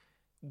Brooke,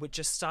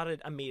 just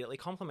started immediately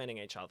complimenting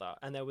each other,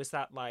 and there was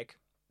that like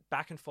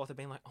back and forth of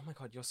being like, "Oh my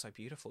god, you're so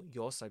beautiful!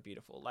 You're so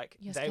beautiful!" Like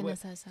Your they skin were, is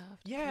so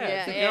soft.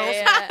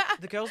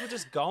 The girls were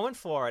just going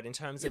for it in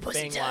terms of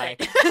being like.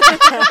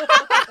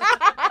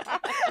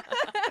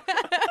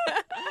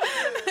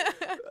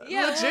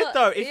 Legit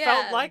though, it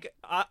felt like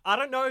I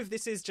don't know if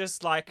this is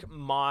just like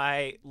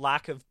my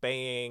lack of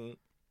being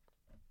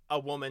a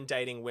woman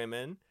dating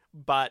women,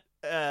 but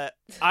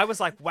I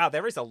was like, wow,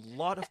 there is a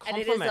lot of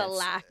compliments. And it is a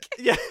lack.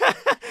 Yeah.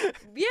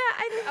 Yeah,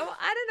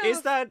 I don't know.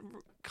 Is that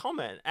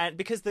common? And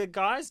because the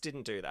guys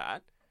didn't do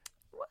that.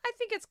 I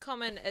think it's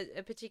common,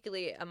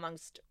 particularly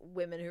amongst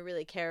women who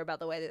really care about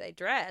the way that they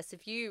dress.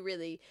 If you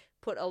really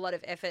put a lot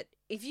of effort,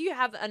 if you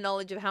have a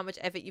knowledge of how much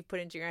effort you've put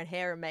into your own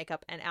hair and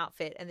makeup and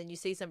outfit, and then you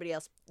see somebody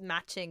else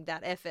matching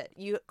that effort,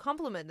 you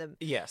compliment them.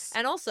 Yes.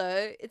 And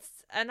also, it's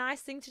a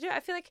nice thing to do.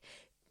 I feel like,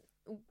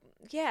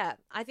 yeah,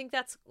 I think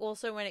that's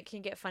also when it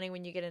can get funny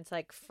when you get into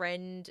like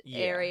friend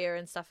area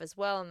and stuff as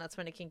well, and that's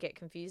when it can get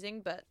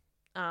confusing. But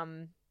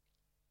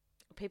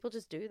people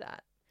just do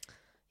that.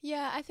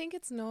 Yeah, I think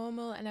it's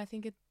normal, and I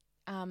think it.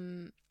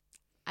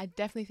 I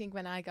definitely think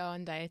when I go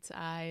on dates,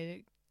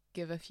 I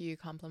give a few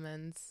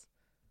compliments.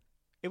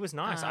 It was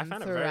nice. I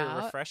found throughout. it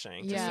very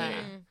refreshing to see.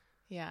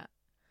 Yeah.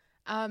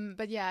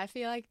 But yeah, I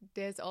feel like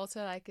there's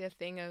also like a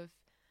thing of,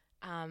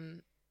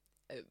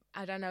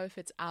 I don't know if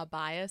it's our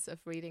bias of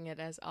reading it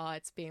as, oh,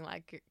 it's being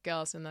like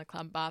girls in the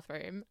club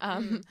bathroom,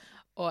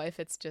 or if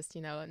it's just,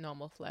 a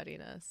normal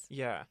flirtiness.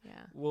 Yeah.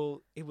 Yeah.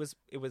 Well, it was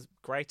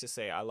great to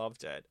see. I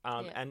loved it.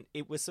 And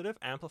it was sort of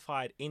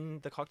amplified in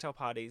the cocktail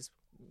parties.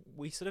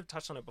 We sort of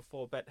touched on it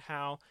before, but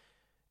how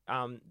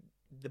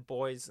the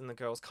boys and the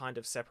girls kind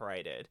of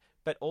separated.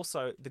 But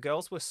also, the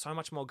girls were so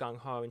much more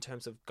gung-ho in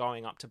terms of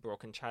going up to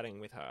Brooke and chatting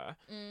with her.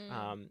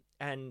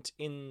 And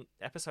in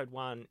episode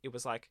 1, it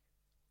was like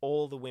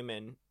all the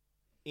women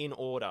in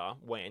order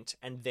went,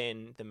 and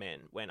then the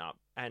men went up.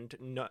 And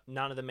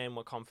none of the men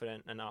were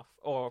confident enough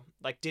or,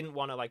 like, didn't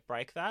want to, like,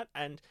 break that.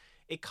 And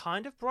it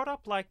kind of brought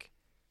up, like,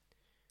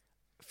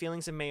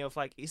 feelings in me of,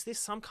 like, is this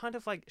some kind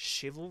of, like,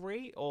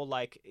 chivalry? Or,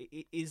 like,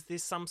 is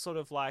this some sort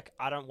of, like,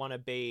 I don't want to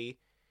be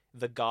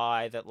the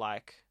guy that,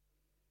 like,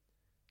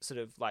 sort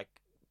of like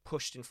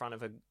pushed in front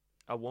of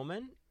a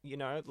woman,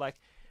 like,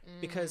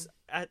 because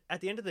at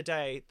the end of the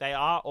day, they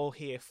are all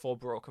here for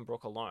Brooke and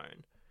Brooke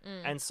alone.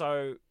 And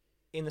so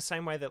in the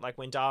same way that, like,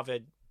 when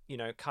David,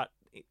 cut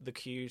the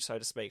queue, so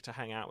to speak, to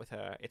hang out with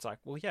her, it's like,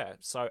 well, yeah,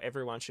 so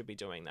everyone should be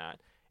doing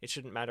that. It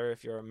shouldn't matter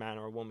if you're a man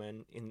or a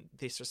woman in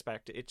this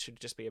respect. It should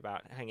just be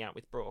about hanging out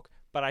with Brooke.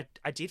 But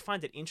I did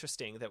find it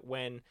interesting that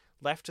when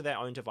left to their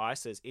own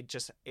devices,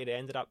 it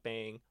ended up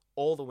being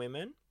all the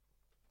women,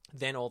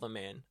 then all the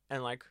men.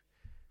 And, like,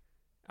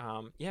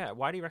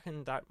 why do you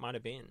reckon that might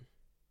have been?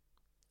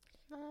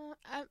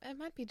 It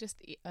might be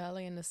just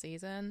early in the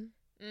season.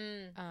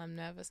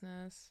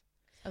 Nervousness.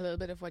 A little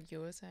bit of what you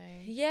were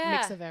saying. Yeah.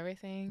 Mix of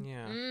everything.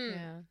 Yeah.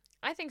 Yeah.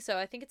 I think so.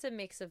 I think it's a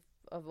mix of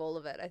all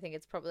of it. I think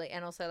it's probably,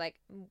 and also, like,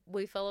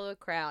 we follow a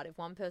crowd. If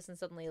one person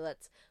suddenly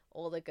lets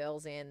all the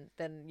girls in,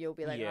 then you'll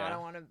be like, Yeah. I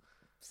don't want to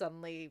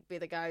suddenly be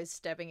the guy who's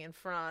stepping in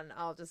front.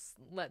 I'll just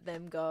let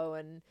them go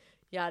and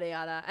yada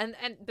yada.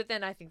 But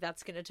then I think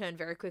that's going to turn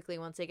very quickly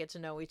once they get to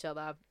know each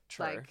other.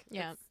 True. Like,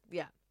 Yeah.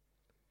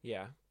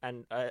 Yeah.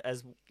 And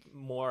as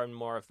more and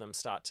more of them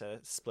start to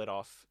split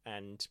off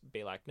and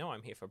be like, no,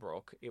 I'm here for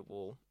Brooke, it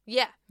will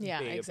Yeah. Yeah,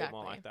 be a bit exactly.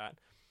 more like that.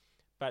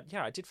 But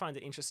yeah, I did find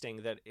it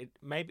interesting that it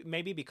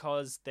maybe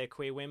because they're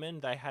queer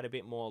women, they had a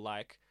bit more,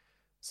 like,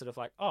 sort of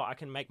like, oh, I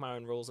can make my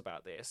own rules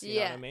about this. You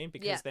know what I mean?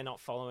 Because they're not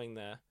following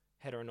the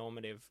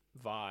heteronormative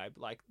vibe.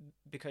 Like,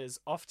 because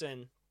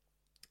often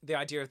the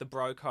idea of the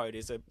bro code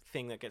is a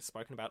thing that gets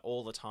spoken about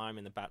all the time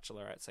in the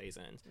Bachelorette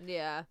seasons.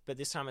 Yeah. But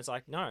this time it's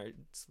like, no,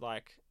 it's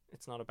like,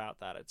 it's not about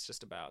that. It's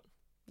just about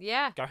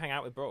Yeah. go hang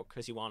out with Brooke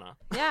because you wanna.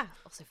 Yeah.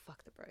 Also,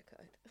 fuck the bro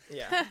code.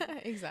 Yeah.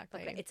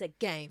 Exactly. Like, it's a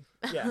game.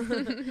 Yeah.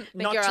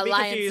 Not your to be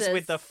confused alliances.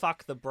 with the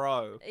fuck the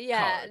bro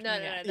Yeah. code. No.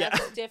 Yeah.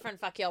 That's different.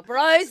 Fuck your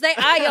bros. They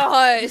are your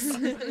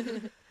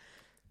hosts.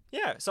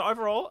 Yeah. So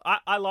overall,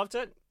 I loved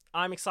it.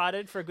 I'm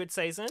excited for a good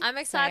season. I'm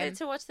excited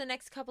Same. to watch the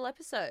next couple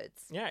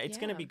episodes. Yeah, it's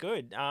going to Yeah. be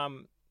good.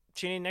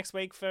 Tune in next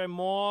week for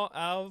more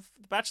of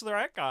The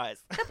Bachelorette,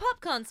 guys. The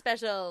popcorn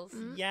specials.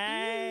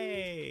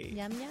 Yay!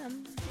 Yum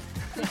yum.